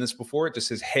have seen this before. It just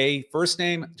says, hey, first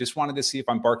name, just wanted to see if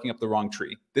I'm barking up the wrong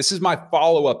tree. This is my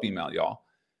follow-up email, y'all.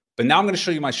 But now I'm going to show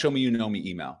you my show me, you know me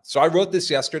email. So I wrote this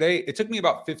yesterday. It took me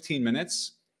about 15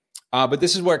 minutes, but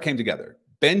this is where it came together.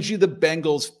 Benji the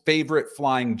Bengal's favorite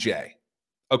flying J.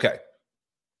 Okay.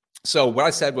 So what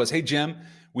I said was, hey, Jim,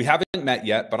 we haven't met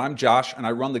yet, but I'm Josh, and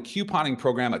I run the couponing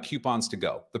program at Coupons to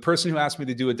Go. The person who asked me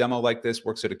to do a demo like this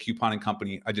works at a couponing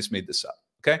company. I just made this up,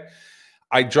 okay?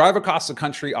 I drive across the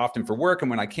country often for work,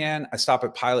 and when I can, I stop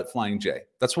at Pilot Flying J.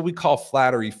 That's what we call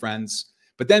flattery, friends.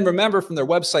 But then remember, from their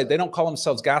website, they don't call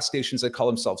themselves gas stations. They call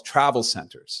themselves travel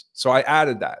centers. So I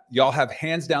added that. Y'all have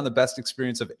hands down the best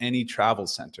experience of any travel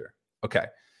center. Okay.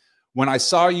 When I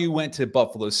saw you went to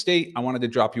Buffalo State, I wanted to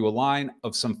drop you a line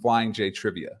of some Flying J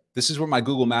trivia. This is where my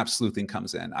Google Maps sleuthing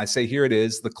comes in. I say, here it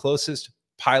is. The closest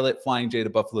Pilot Flying J to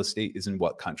Buffalo State is in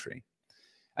what country?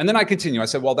 And then I continue. I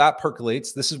said, well, that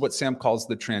percolates. This is what Sam calls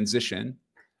the transition.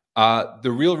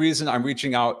 The real reason I'm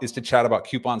reaching out is to chat about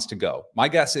Coupons to Go. My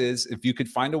guess is if you could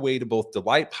find a way to both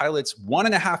delight Pilot's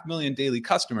 1.5 million daily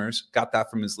customers, got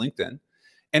that from his LinkedIn,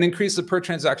 and increase the per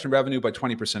transaction revenue by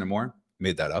 20% or more,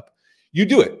 made that up, you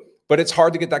do it. But it's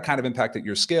hard to get that kind of impact at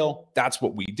your scale. That's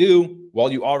what we do. While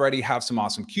you already have some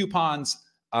awesome coupons,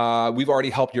 we've already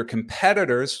helped your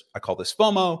competitors, I call this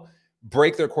FOMO,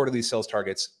 break their quarterly sales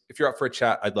targets. If you're up for a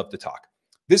chat, I'd love to talk.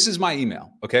 This is my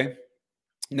email, okay?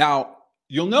 Now,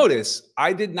 you'll notice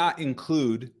I did not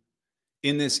include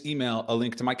in this email a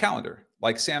link to my calendar,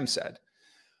 like Sam said.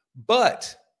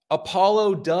 But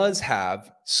Apollo does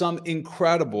have some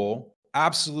incredible,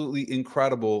 absolutely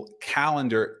incredible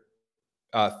calendar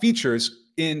features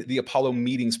in the Apollo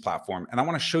Meetings platform. And I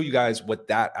want to show you guys what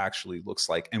that actually looks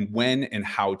like and when and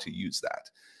how to use that.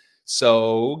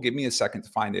 So give me a second to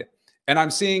find it. And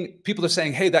I'm seeing people are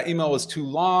saying, hey, that email was too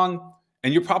long.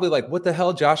 And you're probably like, what the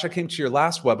hell, Josh? I came to your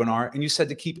last webinar and you said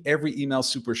to keep every email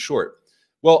super short.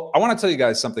 Well, I want to tell you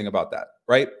guys something about that,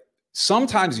 right?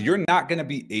 Sometimes you're not going to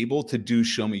be able to do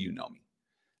show me, you know me.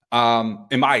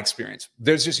 In my experience,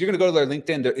 you're going to go to their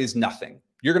LinkedIn. There is nothing.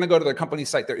 You're going to go to their company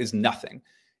site. There is nothing.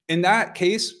 In that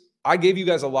case, I gave you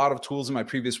guys a lot of tools in my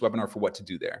previous webinar for what to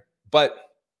do there. But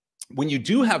when you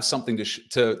do have something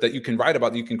that you can write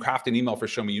about, that you can craft an email for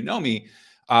show me, you know me.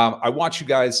 I want you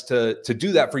guys to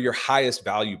do that for your highest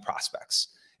value prospects.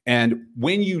 And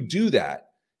when you do that,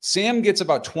 Sam gets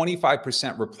about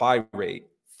 25% reply rate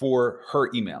for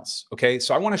her emails. Okay.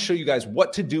 So I want to show you guys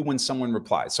what to do when someone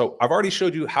replies. So I've already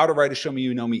showed you how to write a show me,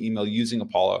 you know me email using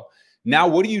Apollo. Now,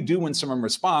 what do you do when someone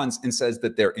responds and says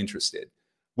that they're interested?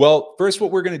 Well, first,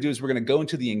 what we're going to do is we're going to go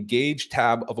into the Engage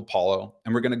tab of Apollo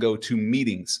and we're going to go to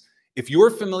meetings. If you're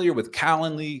familiar with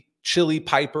Calendly, Chili,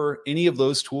 Piper, any of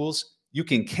those tools, you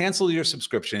can cancel your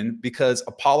subscription because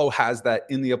Apollo has that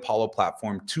in the Apollo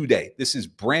platform today. This is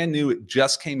brand new. It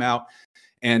just came out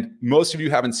and most of you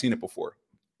haven't seen it before.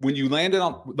 When you land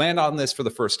on this for the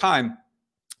first time,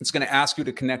 it's going to ask you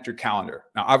to connect your calendar.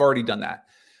 Now, I've already done that.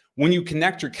 When you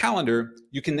connect your calendar,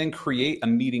 you can then create a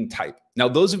meeting type. Now,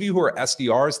 those of you who are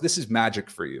SDRs, this is magic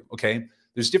for you, okay?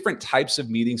 There's different types of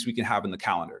meetings we can have in the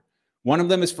calendar. One of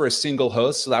them is for a single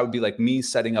host, so that would be like me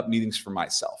setting up meetings for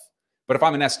myself. But if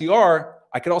I'm an SDR,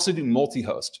 I could also do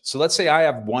multi-host. So let's say I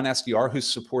have one SDR who's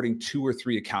supporting 2 or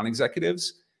 3 account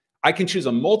executives. I can choose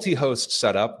a multi-host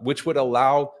setup, which would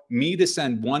allow me to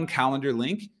send one calendar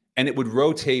link and it would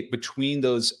rotate between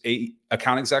those 8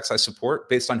 account execs I support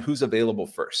based on who's available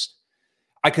first.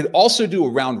 I could also do a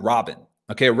round robin.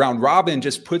 Okay, a round robin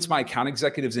just puts my account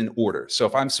executives in order. So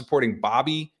if I'm supporting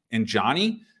Bobby and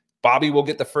Johnny, Bobby will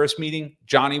get the first meeting,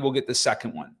 Johnny will get the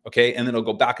second one. Okay, and then it'll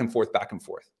go back and forth, back and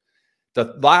forth.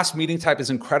 The last meeting type is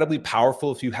incredibly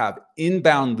powerful if you have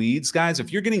inbound leads, guys.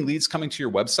 If you're getting leads coming to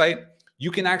your website,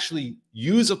 you can actually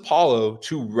use Apollo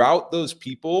to route those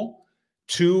people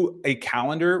to a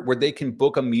calendar where they can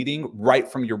book a meeting right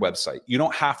from your website. You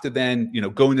don't have to then,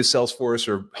 go into Salesforce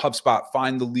or HubSpot,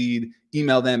 find the lead,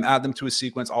 email them, add them to a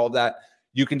sequence, all of that.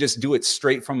 You can just do it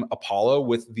straight from Apollo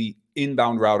with the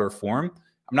inbound router form.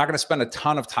 I'm not going to spend a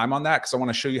ton of time on that because I want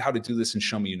to show you how to do this and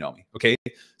show me, you know me. Okay.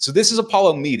 So this is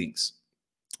Apollo meetings.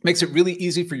 Makes it really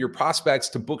easy for your prospects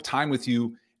to book time with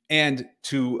you and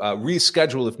to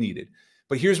reschedule if needed.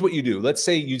 But here's what you do. Let's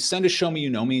say you send a show me, you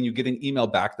know me, and you get an email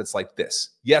back that's like this.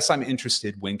 Yes, I'm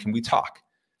interested. When can we talk?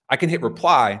 I can hit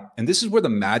reply. And this is where the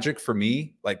magic for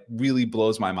me really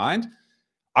blows my mind.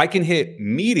 I can hit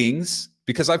meetings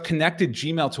because I've connected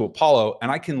Gmail to Apollo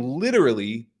and I can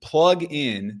literally plug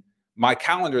in my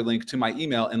calendar link to my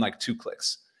email in like 2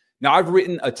 clicks. Now I've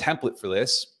written a template for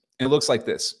this and it looks like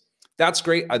this. That's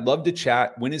great. I'd love to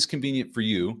chat. When is convenient for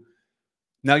you?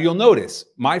 Now you'll notice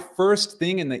my first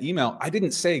thing in the email, I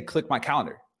didn't say click my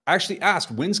calendar. I actually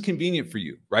asked when's convenient for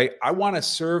you, right? I want to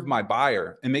serve my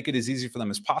buyer and make it as easy for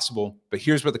them as possible. But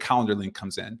here's where the calendar link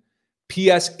comes in.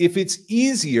 P.S. If it's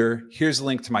easier, here's a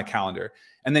link to my calendar.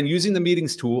 And then using the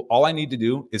meetings tool, all I need to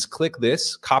do is click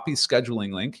this, copy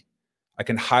scheduling link. I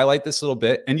can highlight this a little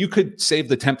bit and you could save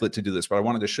the template to do this, but I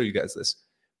wanted to show you guys this.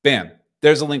 Bam,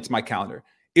 there's a link to my calendar.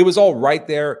 It was all right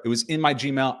there. It was in my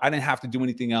Gmail. I didn't have to do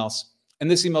anything else. And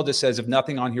this email just says, if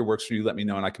nothing on here works for you, let me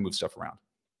know and I can move stuff around.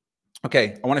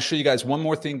 Okay, I want to show you guys one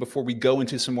more thing before we go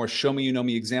into some more show me, you know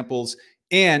me examples.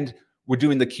 And we're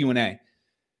doing the Q&A.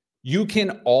 You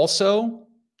can also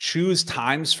choose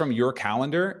times from your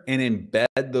calendar and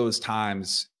embed those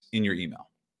times in your email.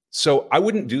 So I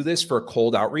wouldn't do this for a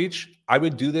cold outreach. I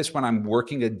would do this when I'm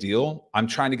working a deal. I'm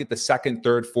trying to get the 2nd,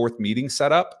 3rd, 4th meeting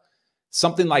set up.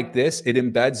 Something like this, it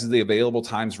embeds the available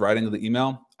times right into the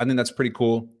email. I think that's pretty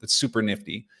cool. That's super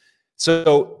nifty.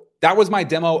 So that was my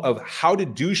demo of how to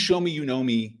do show me, you know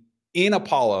me in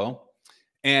Apollo.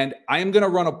 And I am going to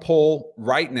run a poll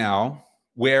right now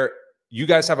where you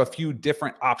guys have a few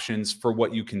different options for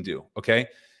what you can do. Okay.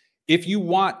 If you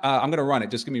want, I'm going to run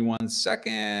it. Just give me 1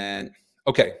 second.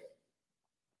 Okay.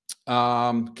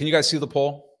 Can you guys see the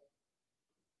poll?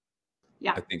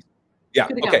 Yeah. I think. Yeah.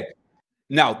 Okay.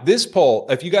 Now, this poll,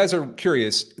 if you guys are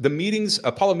curious, the meetings,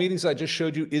 Apollo meetings I just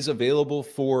showed you is available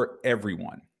for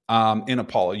everyone in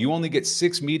Apollo. You only get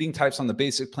 6 meeting types on the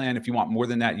basic plan. If you want more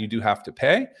than that, you do have to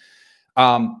pay.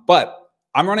 But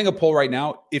I'm running a poll right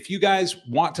now. If you guys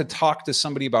want to talk to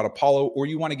somebody about Apollo or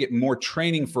you want to get more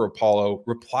training for Apollo,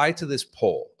 reply to this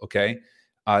poll, okay?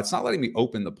 It's not letting me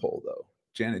open the poll though.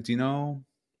 Janet, do you know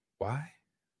why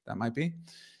that might be?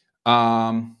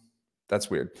 That's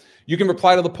weird. You can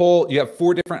reply to the poll. You have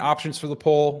 4 different options for the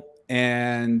poll.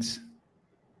 And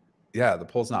yeah, the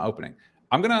poll's not opening.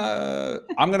 I'm gonna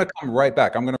come right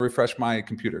back. I'm gonna refresh my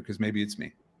computer because maybe it's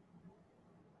me.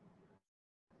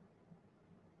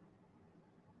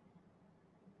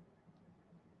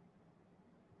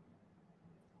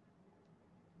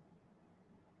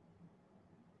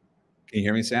 Can you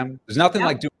hear me, Sam? There's nothing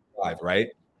like doing it live, right?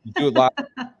 You do it live.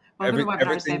 Welcome to webinars,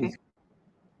 Everything. baby.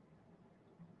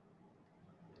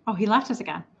 Oh, he left us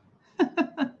again.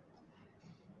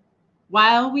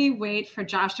 While we wait for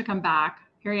Josh to come back,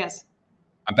 here he is.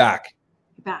 I'm back.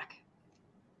 You're back.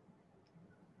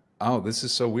 Oh, this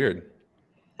is so weird.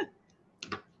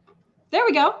 There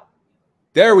we go.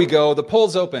 There we go. The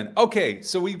poll's open. Okay,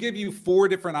 so we give you 4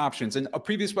 different options. In a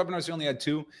previous webinars, you only had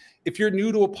 2. If you're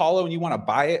new to Apollo and you want to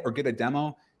buy it or get a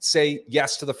demo, say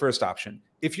yes to the first option.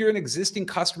 If you're an existing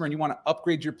customer and you want to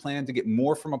upgrade your plan to get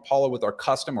more from Apollo with our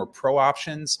custom or pro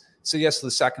options, say yes to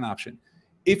the second option.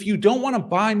 If you don't want to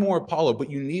buy more Apollo, but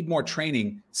you need more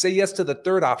training, say yes to the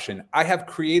third option. I have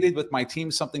created with my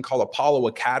team something called Apollo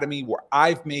Academy, where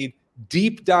I've made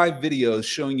deep dive videos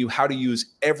showing you how to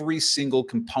use every single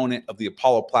component of the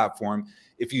Apollo platform.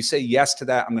 If you say yes to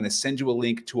that, I'm going to send you a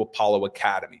link to Apollo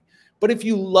Academy. But if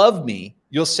you love me,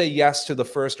 you'll say yes to the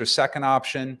first or second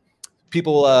option.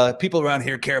 People around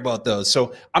here care about those.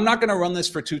 So I'm not going to run this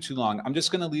for too long. I'm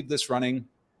just going to leave this running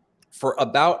for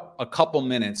about a couple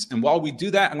minutes. And while we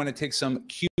do that, I'm going to take some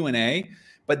Q&A.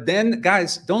 But then,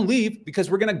 guys, don't leave,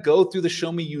 because we're going to go through the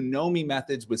Show Me You Know Me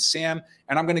methods with Sam,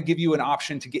 and I'm going to give you an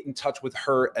option to get in touch with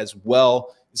her as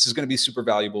well. This is going to be super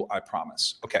valuable, I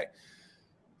promise. Okay.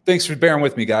 Thanks for bearing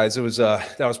with me, guys. It was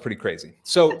that was pretty crazy.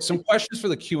 So some questions for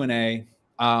the Q&A.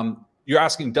 You're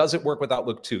asking, does it work with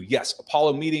Outlook too? Yes,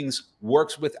 Apollo Meetings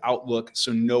works with Outlook,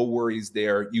 so no worries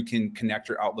there. You can connect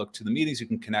your Outlook to the meetings. You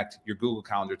can connect your Google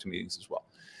Calendar to meetings as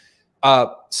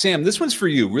well. Sam, this one's for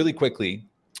you really quickly.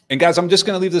 And guys, I'm just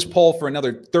going to leave this poll for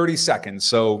another 30 seconds.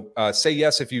 So say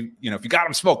yes if you got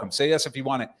them, smoke them. Say yes if you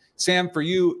want it. Sam, for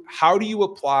you, how do you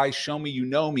apply Show Me You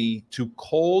Know Me to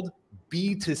cold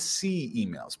B2C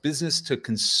emails, business to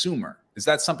consumer? Is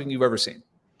that something you've ever seen?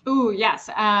 Ooh, yes.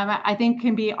 I think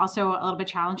can be also a little bit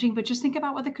challenging, but just think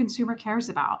about what the consumer cares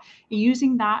about.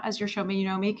 Using that as your Show Me You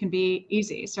Know Me can be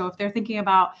easy. So if they're thinking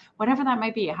about whatever that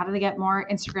might be, how do they get more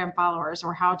Instagram followers,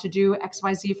 or how to do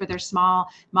XYZ for their small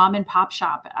mom and pop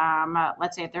shop?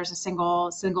 Let's say if there's a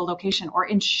single location, or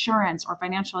insurance, or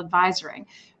financial advisory.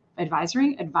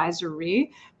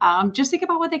 Just think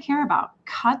about what they care about.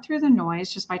 Cut through the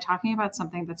noise just by talking about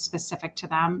something that's specific to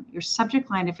them. Your subject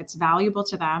line, if it's valuable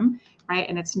to them, right,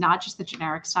 and it's not just the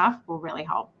generic stuff, will really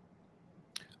help.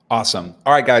 Awesome.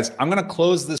 All right, guys, I'm going to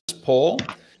close this poll.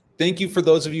 Thank you for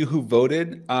those of you who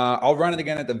voted. I'll run it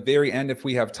again at the very end if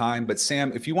we have time. But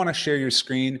Sam, if you want to share your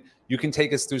screen, you can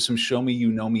take us through some Show Me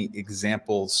You Know Me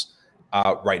examples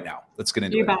right now. Let's get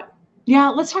into it. You bet. Yeah,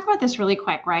 let's talk about this really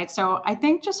quick, right? So I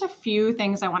think just a few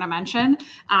things I want to mention.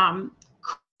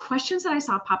 Questions that I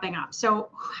saw popping up. So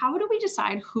how do we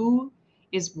decide who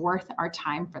is worth our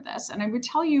time for this? And I would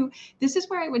tell you, this is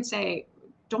where I would say,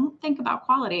 don't think about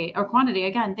quality or quantity.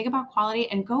 Again, think about quality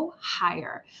and go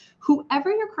higher.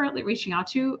 Whoever you're currently reaching out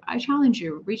to, I challenge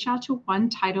you, reach out to one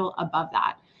title above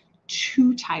that.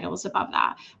 2 titles above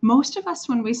that. Most of us,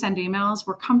 when we send emails,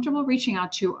 we're comfortable reaching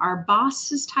out to our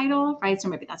boss's title, right? So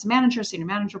maybe that's manager, senior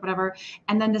manager, whatever,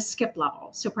 and then the skip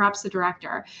level. So perhaps the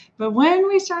director. But when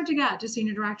we start to get to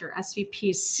senior director,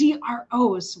 SVPs,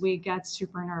 CROs, we get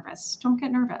super nervous. Don't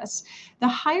get nervous. The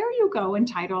higher you go in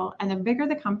title and the bigger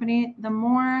the company, the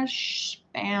more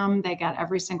spam they get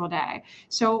every single day.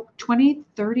 So 20,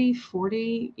 30,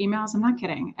 40 emails, I'm not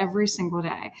kidding, every single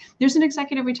day. There's an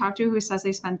executive we talked to who says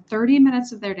they spend 30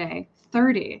 minutes of their day,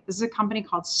 30. This is a company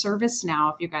called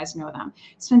ServiceNow, if you guys know them.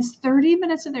 Spends 30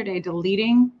 minutes of their day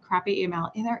deleting crappy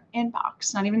email in their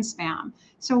inbox, not even spam.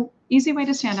 So easy way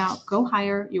to stand out, go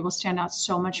higher. You will stand out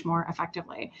so much more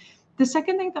effectively. The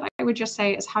second thing that I would just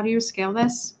say is, how do you scale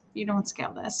this? You don't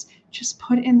scale this. Just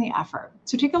put in the effort.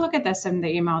 So take a look at this in the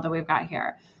email that we've got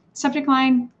here. Subject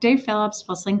line, Dave Phillips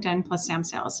plus LinkedIn plus Sam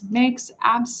Sales. Makes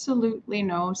absolutely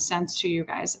no sense to you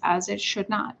guys, as it should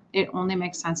not. It only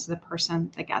makes sense to the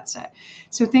person that gets it.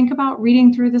 So think about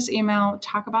reading through this email,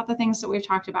 talk about the things that we've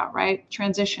talked about, right?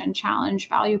 Transition, challenge,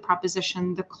 value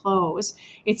proposition, the close.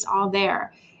 It's all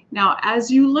there. Now, as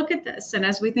you look at this and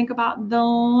as we think about the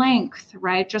length,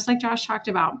 right, just like Josh talked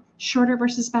about, shorter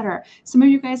versus better. Some of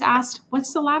you guys asked,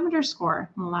 what's the lavender score?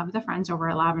 Lavender friends over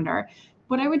at Lavender.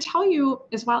 What I would tell you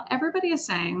is, while everybody is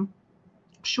saying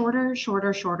shorter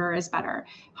is better,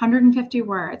 150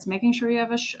 words, making sure you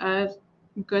have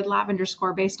good lavender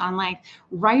score based on length.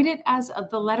 Write it as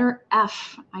the letter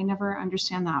F. I never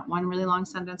understand that. One really long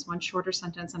sentence, one shorter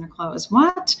sentence, and a close.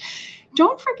 What?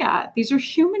 Don't forget, these are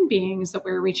human beings that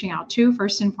we're reaching out to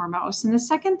first and foremost. And the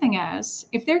second thing is,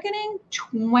 if they're getting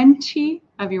 20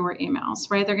 of your emails,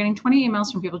 right? They're getting 20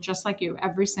 emails from people just like you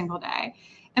every single day.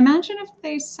 Imagine if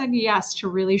they said yes to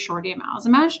really short emails.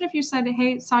 Imagine if you said,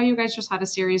 hey, saw you guys just had a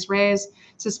series raise,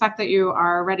 suspect that you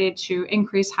are ready to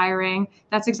increase hiring.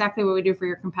 That's exactly what we do for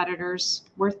your competitors.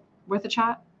 Worth a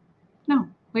chat? No,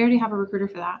 we already have a recruiter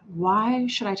for that. Why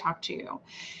should I talk to you?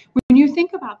 When you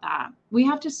think about that, we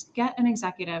have to get an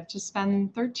executive to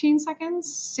spend 13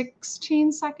 seconds,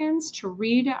 16 seconds to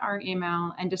read our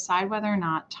email and decide whether or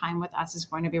not time with us is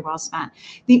going to be well spent.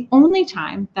 The only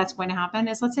time that's going to happen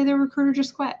is, let's say the recruiter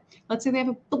just quit. Let's say they have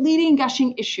a bleeding,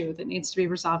 gushing issue that needs to be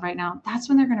resolved right now. That's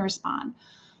when they're going to respond.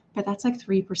 But that's like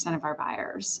 3% of our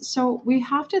buyers. So we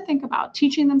have to think about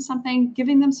teaching them something,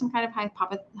 giving them some kind of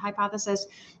hypothesis,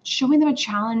 showing them a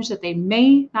challenge that they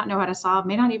may not know how to solve,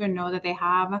 may not even know that they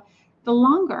have. The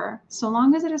longer, so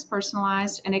long as it is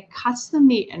personalized and it cuts the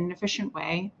meat in an efficient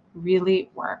way, really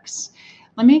works.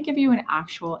 Let me give you an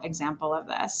actual example of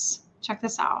this. Check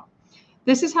this out.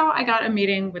 This is how I got a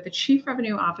meeting with the Chief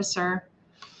Revenue Officer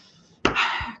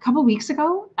a couple weeks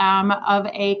ago of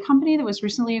a company that was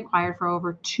recently acquired for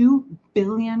over $2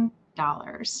 billion.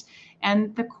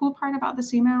 And the cool part about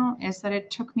this email is that it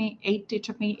took me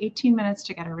 18 minutes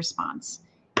to get a response.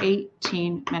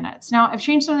 18 minutes. Now, I've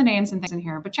changed some of the names and things in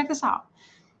here, but check this out.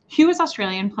 Hugh is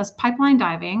Australian plus pipeline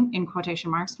diving, in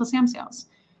quotation marks, plus Sam sales.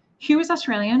 Hugh is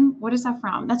Australian. What is that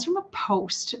from? That's from a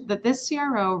post that this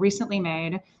CRO recently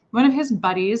made. One of his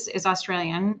buddies is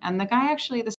Australian, and the guy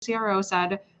actually, the CRO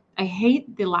said, I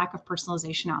hate the lack of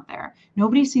personalization out there.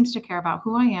 Nobody seems to care about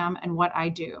who I am and what I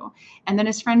do. And then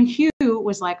his friend Hugh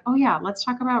was like, oh yeah, let's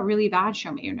talk about really bad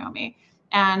show me you know me.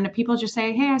 And people just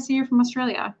say, hey, I see you're from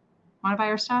Australia. Want to buy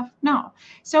our stuff? No.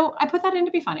 So I put that in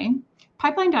to be funny.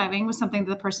 Pipeline diving was something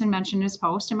that the person mentioned in his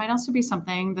post. It might also be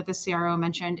something that the CRO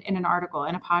mentioned in an article,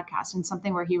 in a podcast, and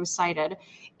something where he was cited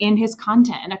in his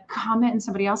content and a comment in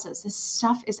somebody else's. This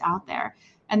stuff is out there.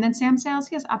 And then Sam Sales,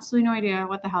 he has absolutely no idea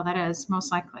what the hell that is,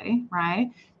 most likely,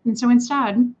 right? And so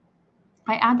instead,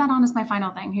 I add that on as my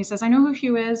final thing. He says, I know who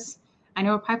Hugh is. I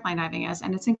know what pipeline diving is.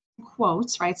 And it's in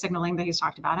quotes, right? Signaling that he's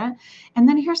talked about it. And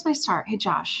then here's my start. Hey,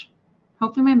 Josh.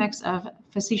 Hopefully my mix of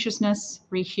facetiousness,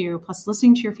 Hugh, plus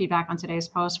listening to your feedback on today's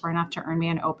post were enough to earn me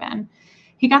an open.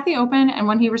 He got the open, and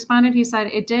when he responded, he said,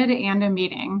 it did, and a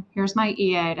meeting. Here's my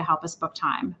EA to help us book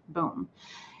time. Boom.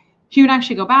 Hugh would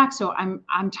actually go back. So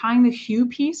I'm tying the Hugh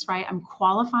piece, right? I'm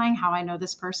qualifying how I know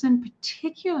this person,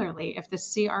 particularly if the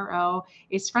CRO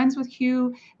is friends with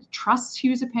Hugh, trusts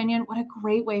Hugh's opinion. What a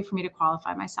great way for me to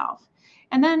qualify myself.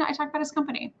 And then I talk about his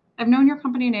company. I've known your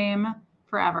company name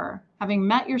forever. Having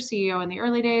met your CEO in the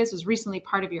early days, was recently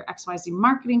part of your XYZ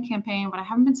marketing campaign. What I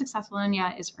haven't been successful in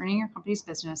yet is earning your company's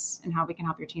business and how we can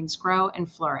help your teams grow and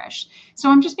flourish. So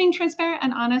I'm just being transparent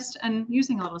and honest and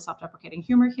using a little self-deprecating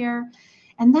humor here.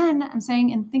 And then I'm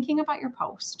saying, in thinking about your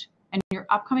post and your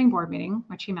upcoming board meeting,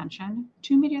 which he mentioned,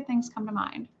 two immediate things come to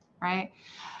mind, right?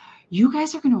 You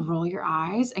guys are going to roll your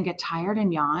eyes and get tired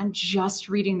and yawn just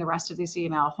reading the rest of this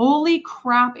email. Holy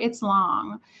crap, it's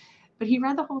long. But he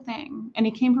read the whole thing and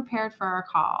he came prepared for our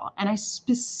call. And I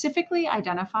specifically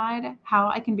identified how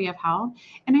I can be of help.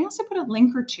 And I also put a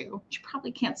link or two, which you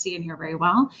probably can't see in here very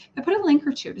well. I put a link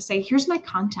or two to say, here's my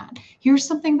content. Here's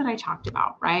something that I talked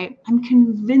about, right? I'm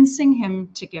convincing him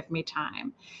to give me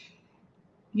time.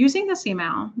 Using this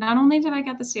email, not only did I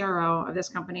get the CRO of this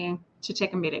company to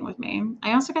take a meeting with me,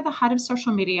 I also got the head of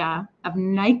social media of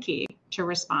Nike to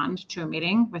respond to a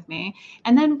meeting with me.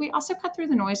 And then we also cut through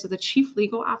the noise of the chief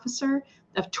legal officer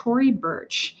of Tory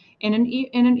Burch in an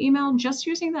email, just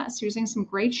using some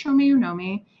great show me you know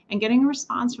me, and getting a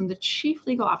response from the chief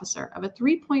legal officer of a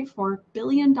 $3.4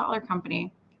 billion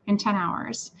company in 10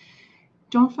 hours.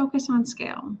 Don't focus on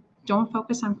scale. Don't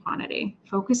focus on quantity.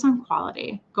 Focus on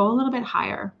quality. Go a little bit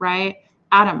higher, right?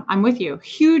 Adam, I'm with you.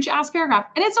 Huge ass paragraph.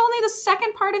 And it's only the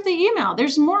second part of the email.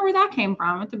 There's more where that came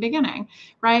from at the beginning,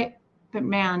 right? But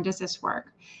man, does this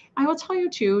work. I will tell you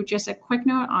too, just a quick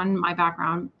note on my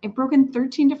background. I've broken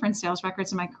 13 different sales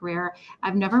records in my career.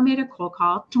 I've never made a cold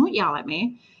call. Don't yell at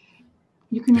me.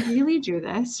 You can really do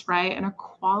this, right, in a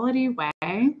quality way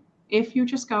if you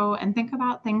just go and think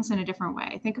about things in a different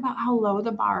way. Think about how low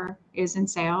the bar is in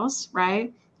sales,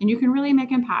 right? And you can really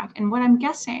make impact. And what I'm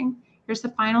guessing, here's the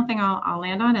final thing I'll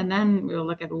land on, and then we'll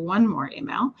look at one more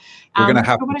email. We're gonna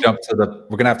have to jump to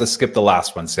we're gonna have to skip the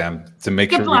last one, Sam, to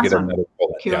make sure we get another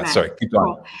bullet. Yeah, sorry, keep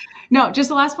going. Cool. No, just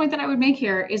the last point that I would make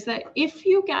here is that if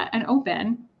you get an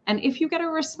open And if you get a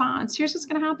response, here's what's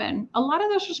going to happen. A lot of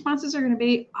those responses are going to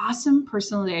be awesome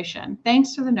personalization.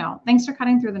 Thanks for the no. Thanks for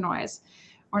cutting through the noise.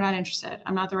 We're not interested.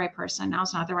 I'm not the right person.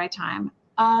 Now's not the right time.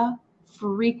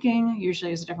 Freaking,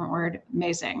 usually is a different word,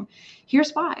 amazing.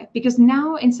 Here's why. Because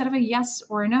now instead of a yes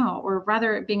or a no, or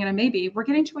rather it being in a maybe, we're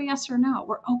getting to a yes or no.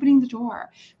 We're opening the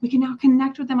door. We can now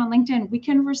connect with them on LinkedIn. We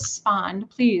can respond,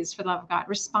 please, for the love of God,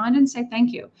 respond and say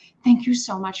thank you. Thank you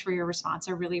so much for your response.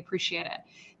 I really appreciate it.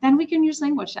 Then we can use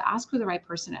language to ask who the right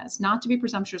person is, not to be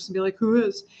presumptuous and be like, who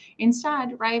is?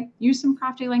 Instead, right, use some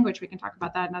crafty language. We can talk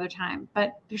about that another time.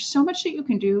 But there's so much that you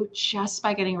can do just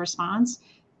by getting a response.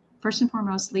 First and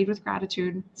foremost, lead with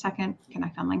gratitude. Second,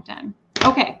 connect on LinkedIn.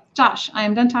 Okay, Josh, I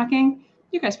am done talking.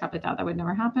 You guys probably thought that would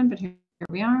never happen, but here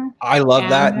we are. I love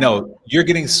that. No, you're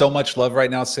getting so much love right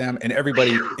now, Sam. And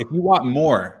everybody, if you want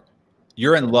more,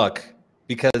 you're in luck,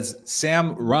 because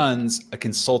Sam runs a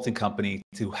consulting company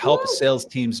to help sales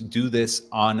teams do this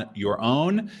on your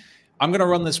own. I'm going to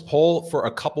run this poll for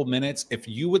a couple minutes. If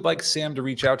you would like Sam to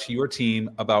reach out to your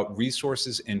team about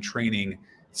resources and training,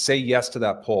 say yes to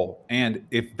that poll. And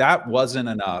if that wasn't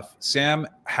enough, Sam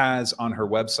has on her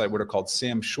website what are called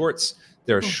Sam Shorts.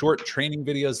 There are short training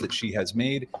videos that she has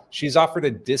made. She's offered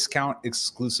a discount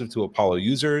exclusive to Apollo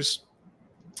users.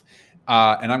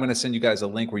 And I'm going to send you guys a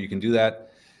link where you can do that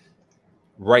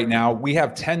right now. We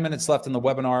have 10 minutes left in the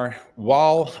webinar.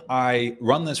 While I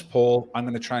run this poll, I'm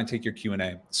going to try and take your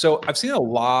Q&A. So I've seen a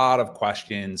lot of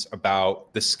questions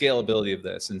about the scalability of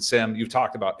this. And Sam, you've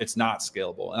talked about it's not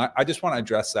scalable. And I just want to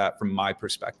address that from my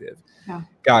perspective. Yeah.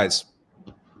 Guys,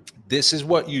 this is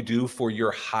what you do for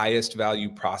your highest value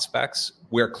prospects,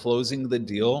 where closing the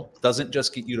deal doesn't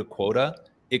just get you to quota,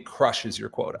 it crushes your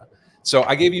quota. So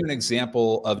I gave you an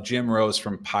example of Jim Rose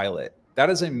from Pilot. That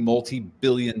is a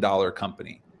multi-billion-dollar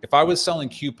company. If I was selling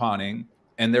couponing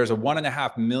and there's a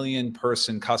 1.5 million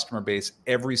person customer base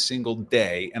every single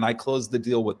day, and I close the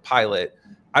deal with Pilot,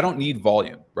 I don't need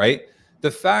volume, right? The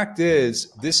fact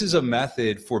is, this is a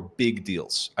method for big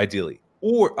deals, ideally.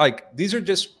 Or like, these are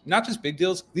just not just big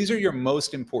deals, these are your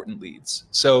most important leads.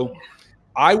 So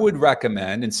I would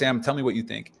recommend, and Sam, tell me what you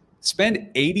think, spend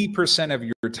 80% of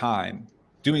your time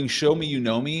doing show me, you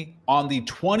know me on the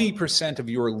 20% of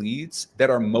your leads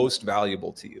that are most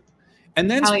valuable to you.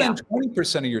 And then spend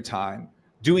 20% of your time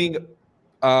doing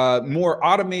more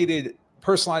automated,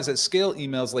 personalized at scale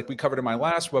emails like we covered in my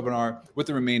last webinar with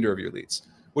the remainder of your leads.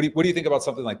 What do you think about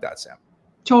something like that, Sam?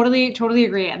 Totally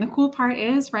agree. And the cool part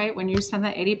is, right, when you spend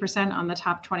that 80% on the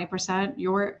top 20%,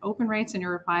 your open rates and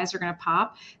your replies are going to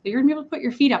pop, that you're going to be able to put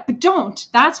your feet up. But don't.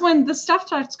 That's when the stuff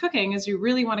starts cooking, is you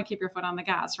really want to keep your foot on the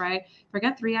gas, right?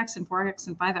 Forget 3x and 4x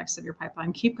and 5x of your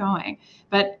pipeline. Keep going.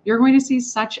 But you're going to see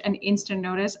such an instant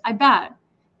notice. I bet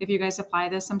if you guys apply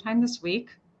this sometime this week,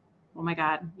 oh my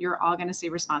God, you're all going to see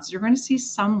responses. You're going to see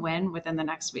some win within the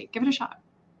next week. Give it a shot.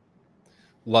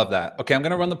 Love that. Okay, I'm going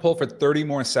to run the poll for 30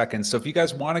 more seconds. So if you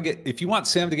guys want to if you want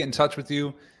Sam to get in touch with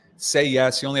you, say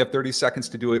yes. You only have 30 seconds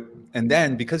to do it. And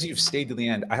then because you've stayed to the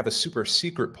end, I have a super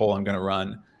secret poll I'm going to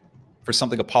run for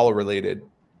something Apollo related,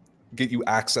 get you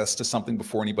access to something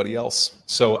before anybody else.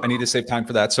 So I need to save time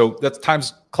for that. So that's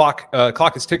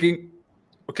clock is ticking.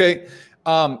 Okay.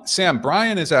 Sam,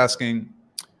 Brian is asking,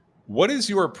 what is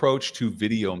your approach to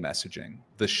video messaging?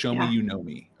 The show me, you know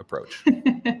me approach.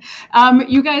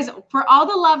 You guys, for all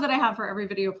the love that I have for every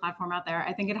video platform out there,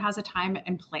 I think it has a time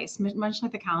and place, much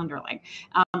like the calendar link.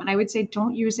 And I would say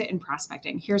don't use it in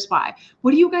prospecting. Here's why.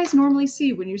 What do you guys normally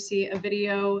see when you see a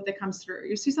video that comes through?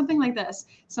 You see something like this.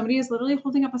 Somebody is literally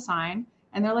holding up a sign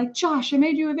and they're like, Josh, I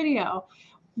made you a video.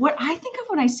 What I think of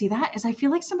when I see that is I feel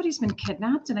like somebody's been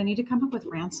kidnapped and I need to come up with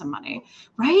ransom money,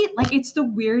 right? Like it's the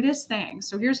weirdest thing.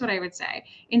 So here's what I would say.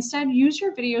 Instead, use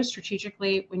your videos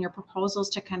strategically when your proposals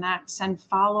to connect, send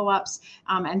follow-ups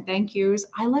and thank yous.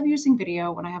 I love using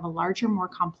video when I have a larger, more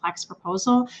complex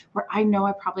proposal where I know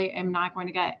I probably am not going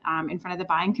to get in front of the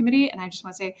buying committee. And I just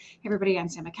want to say, hey, everybody, I'm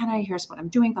Sam McKenna. Here's what I'm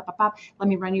doing. Blah, blah, blah. Let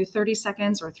me run you 30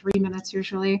 seconds or 3 minutes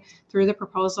usually through the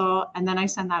proposal. And then I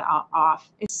send that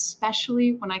off,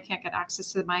 especially when I can't get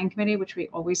access to the buying committee, which we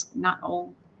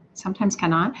sometimes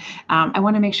cannot. I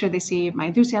want to make sure they see my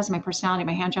enthusiasm, my personality,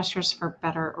 my hand gestures, for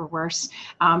better or worse.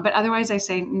 But otherwise, I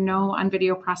say no on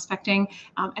video prospecting.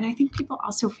 And I think people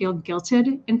also feel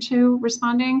guilted into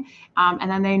responding. And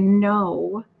then they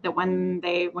know that when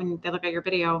they look at your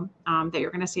video, that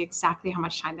you're going to see exactly how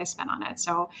much time they spent on it.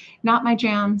 So not my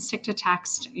jam. Stick to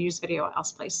text. Use video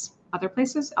other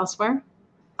places, elsewhere.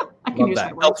 I can use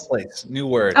that. Else place, new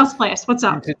word. Else place, what's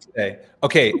up? Today.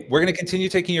 Okay, we're going to continue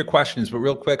taking your questions, but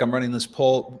real quick, I'm running this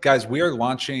poll. Guys, we are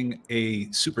launching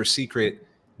a super secret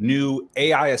new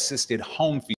AI assisted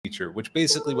home feature, which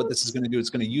basically what this is going to do, it's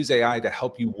going to use AI to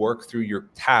help you work through your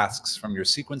tasks from your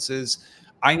sequences.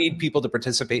 I need people to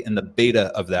participate in the beta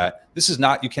of that. This is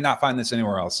not, you cannot find this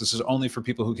anywhere else. This is only for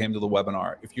people who came to the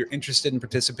webinar. If you're interested in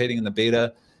participating in the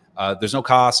beta, there's no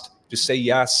cost. Just say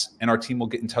yes, and our team will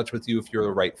get in touch with you if you're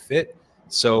the right fit.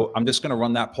 So I'm just going to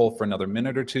run that poll for another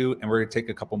minute or two, and we're going to take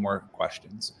a couple more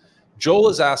questions. Joel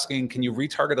is asking, can you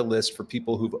retarget a list for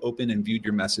people who've opened and viewed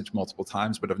your message multiple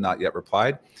times but have not yet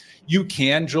replied? You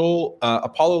can, Joel.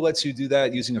 Apollo lets you do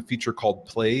that using a feature called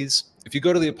Plays. If you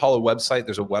go to the Apollo website,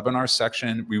 there's a webinar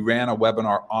section. We ran a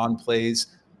webinar on Plays.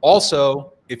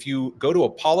 Also, if you go to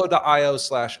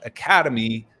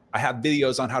apollo.io/academy, I have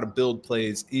videos on how to build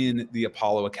plays in the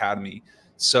Apollo Academy.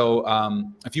 So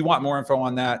if you want more info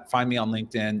on that, find me on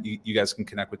LinkedIn. You guys can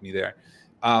connect with me there.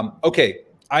 Okay.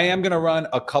 I am going to run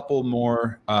a couple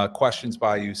more questions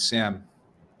by you, Sam.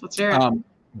 Let's hear it.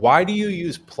 Why do you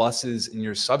use pluses in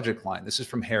your subject line? This is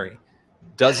from Harry.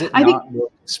 Does it not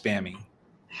look spammy?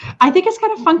 I think it's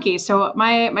kind of funky. So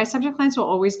my subject lines will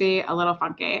always be a little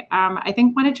funky. I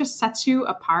think when it just sets you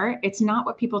apart, it's not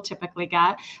what people typically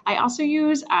get. I also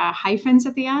use hyphens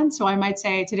at the end. So I might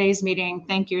say today's meeting,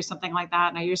 thank you, something like that.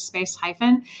 And I use space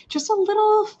hyphen, just a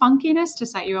little funkiness to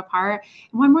set you apart.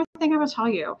 And one more thing I will tell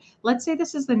you, let's say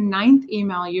this is the 9th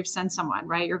email you've sent someone,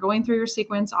 right? You're going through your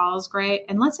sequence, all is great.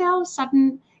 And let's say all of a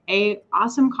sudden, a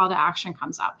awesome call to action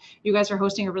comes up. You guys are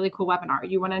hosting a really cool webinar.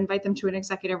 You want to invite them to an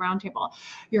executive roundtable.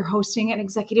 You're hosting an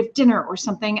executive dinner or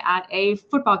something at a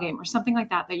football game or something like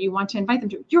that you want to invite them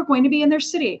to. You're going to be in their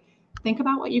city. Think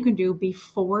about what you can do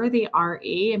before the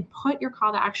RE and put your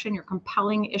call to action, your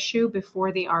compelling issue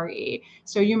before the RE.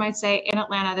 So you might say in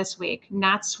Atlanta this week,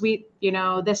 Nat Suite,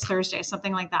 this Thursday,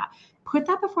 something like that. Put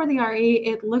that before the RE.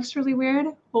 It looks really weird.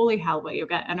 Holy hell, will you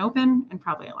get an open and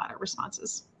probably a lot of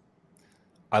responses.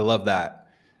 I love that.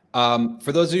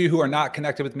 For those of you who are not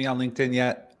connected with me on LinkedIn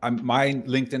yet, my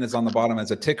LinkedIn is on the bottom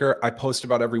as a ticker. I post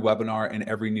about every webinar and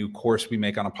every new course we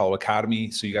make on Apollo Academy,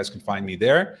 so you guys can find me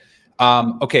there.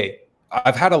 Okay,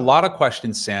 I've had a lot of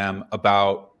questions, Sam,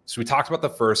 about, so we talked about the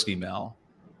first email,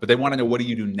 but they want to know, what do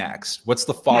you do next? What's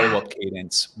the follow-up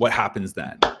cadence? What happens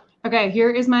then? Okay, here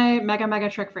is my mega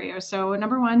trick for you. So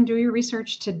number one, do your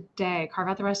research today. Carve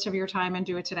out the rest of your time and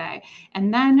do it today.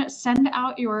 And then send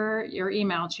out your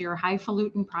email to your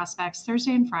highfalutin prospects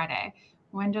Thursday and Friday.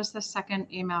 When does the second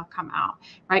email come out,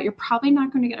 right? You're probably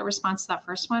not going to get a response to that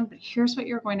first one, but here's what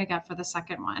you're going to get for the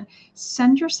second one.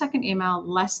 Send your second email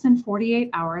less than 48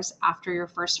 hours after your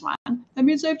first one. That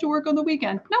means I have to work on the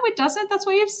weekend. No, it doesn't. That's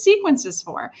what you have sequences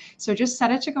for. So just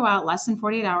set it to go out less than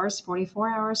 48 hours, 44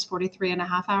 hours, 43 and a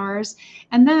half hours.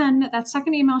 And then that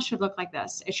second email should look like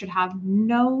this. It should have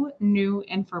no new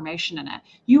information in it.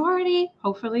 You already,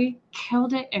 hopefully,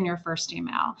 killed it in your first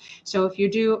email. So if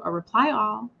you do a reply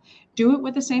all, do it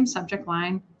with the same subject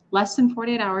line, less than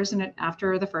 48 hours in it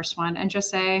after the first one, and just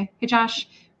say, hey, Josh,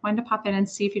 wanted to pop in and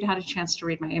see if you'd had a chance to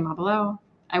read my email below.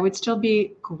 I would still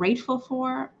be grateful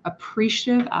for,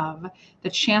 appreciative of the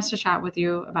chance to chat with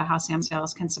you about how Sam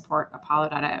Sales can support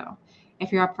Apollo.io.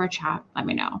 If you're up for a chat, let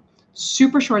me know.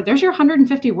 Super short. There's your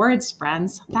 150 words,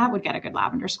 friends. That would get a good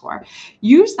lavender score.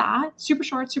 Use that. Super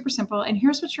short, super simple. And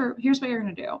here's what you're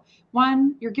going to do.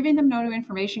 One, you're giving them no new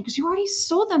information because you already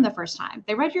sold them the first time.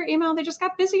 They read your email. They just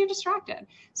got busy and distracted.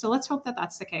 So let's hope that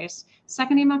that's the case.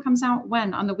 Second email comes out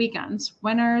when? On the weekends.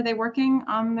 When are they working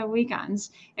on the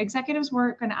weekends? Executives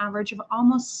work an average of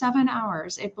almost 7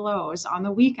 hours. It blows on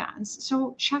the weekends.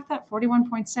 So check that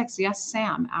 41.6. Yes,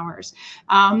 Sam, hours.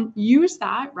 Use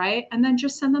that, right? And then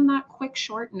just send them that quick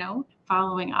short note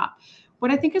following up. What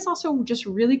I think is also just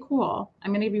really cool, I'm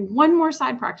going to give you one more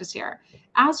side practice here.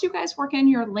 As you guys work in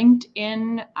your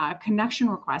LinkedIn connection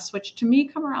requests, which to me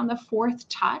come around the fourth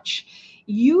touch,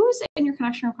 use in your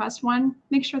connection request, one,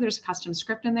 make sure there's a custom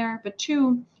script in there, but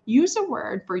two, use a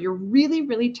word for your really,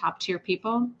 really top tier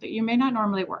people that you may not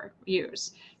normally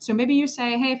use. So maybe you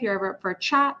say, hey, if you're ever up for a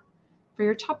chat, for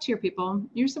your top tier people,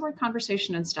 use the word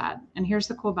conversation instead. And here's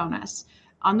the cool bonus.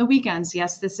 On the weekends,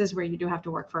 yes, this is where you do have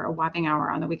to work for a whopping hour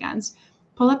on the weekends.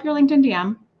 Pull up your LinkedIn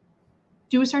DM,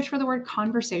 do a search for the word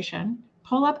conversation,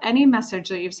 pull up any message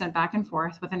that you've sent back and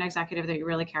forth with an executive that you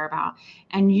really care about,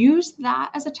 and use that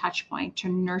as a touch point to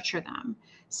nurture them.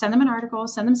 Send them an article,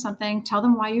 send them something, tell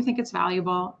them why you think it's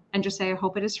valuable, and just say, I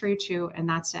hope it is for you too, and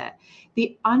that's it.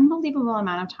 The unbelievable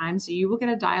amount of times that you will get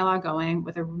a dialogue going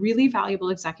with a really valuable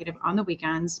executive on the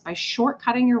weekends by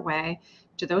shortcutting your way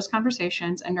to those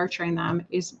conversations and nurturing them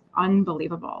is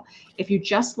unbelievable. If you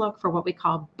just look for what we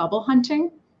call bubble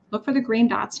hunting, look for the green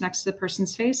dots next to the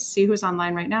person's face, see who's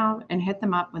online right now, and hit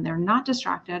them up when they're not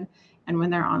distracted and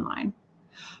when they're online.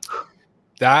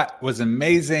 That was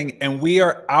amazing. And we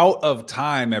are out of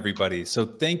time, everybody. So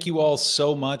thank you all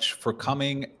so much for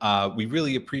coming. We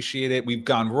really appreciate it. We've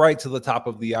gone right to the top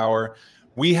of the hour.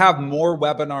 We have more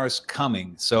webinars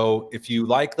coming. So if you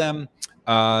like them,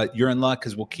 you're in luck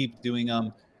because we'll keep doing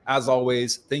them. As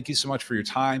always, thank you so much for your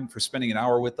time, for spending an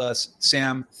hour with us.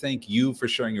 Sam, thank you for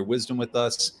sharing your wisdom with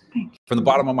us. From the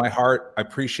bottom of my heart, I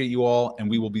appreciate you all, and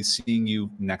we will be seeing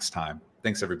you next time.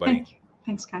 Thanks, everybody.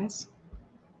 Thanks, guys.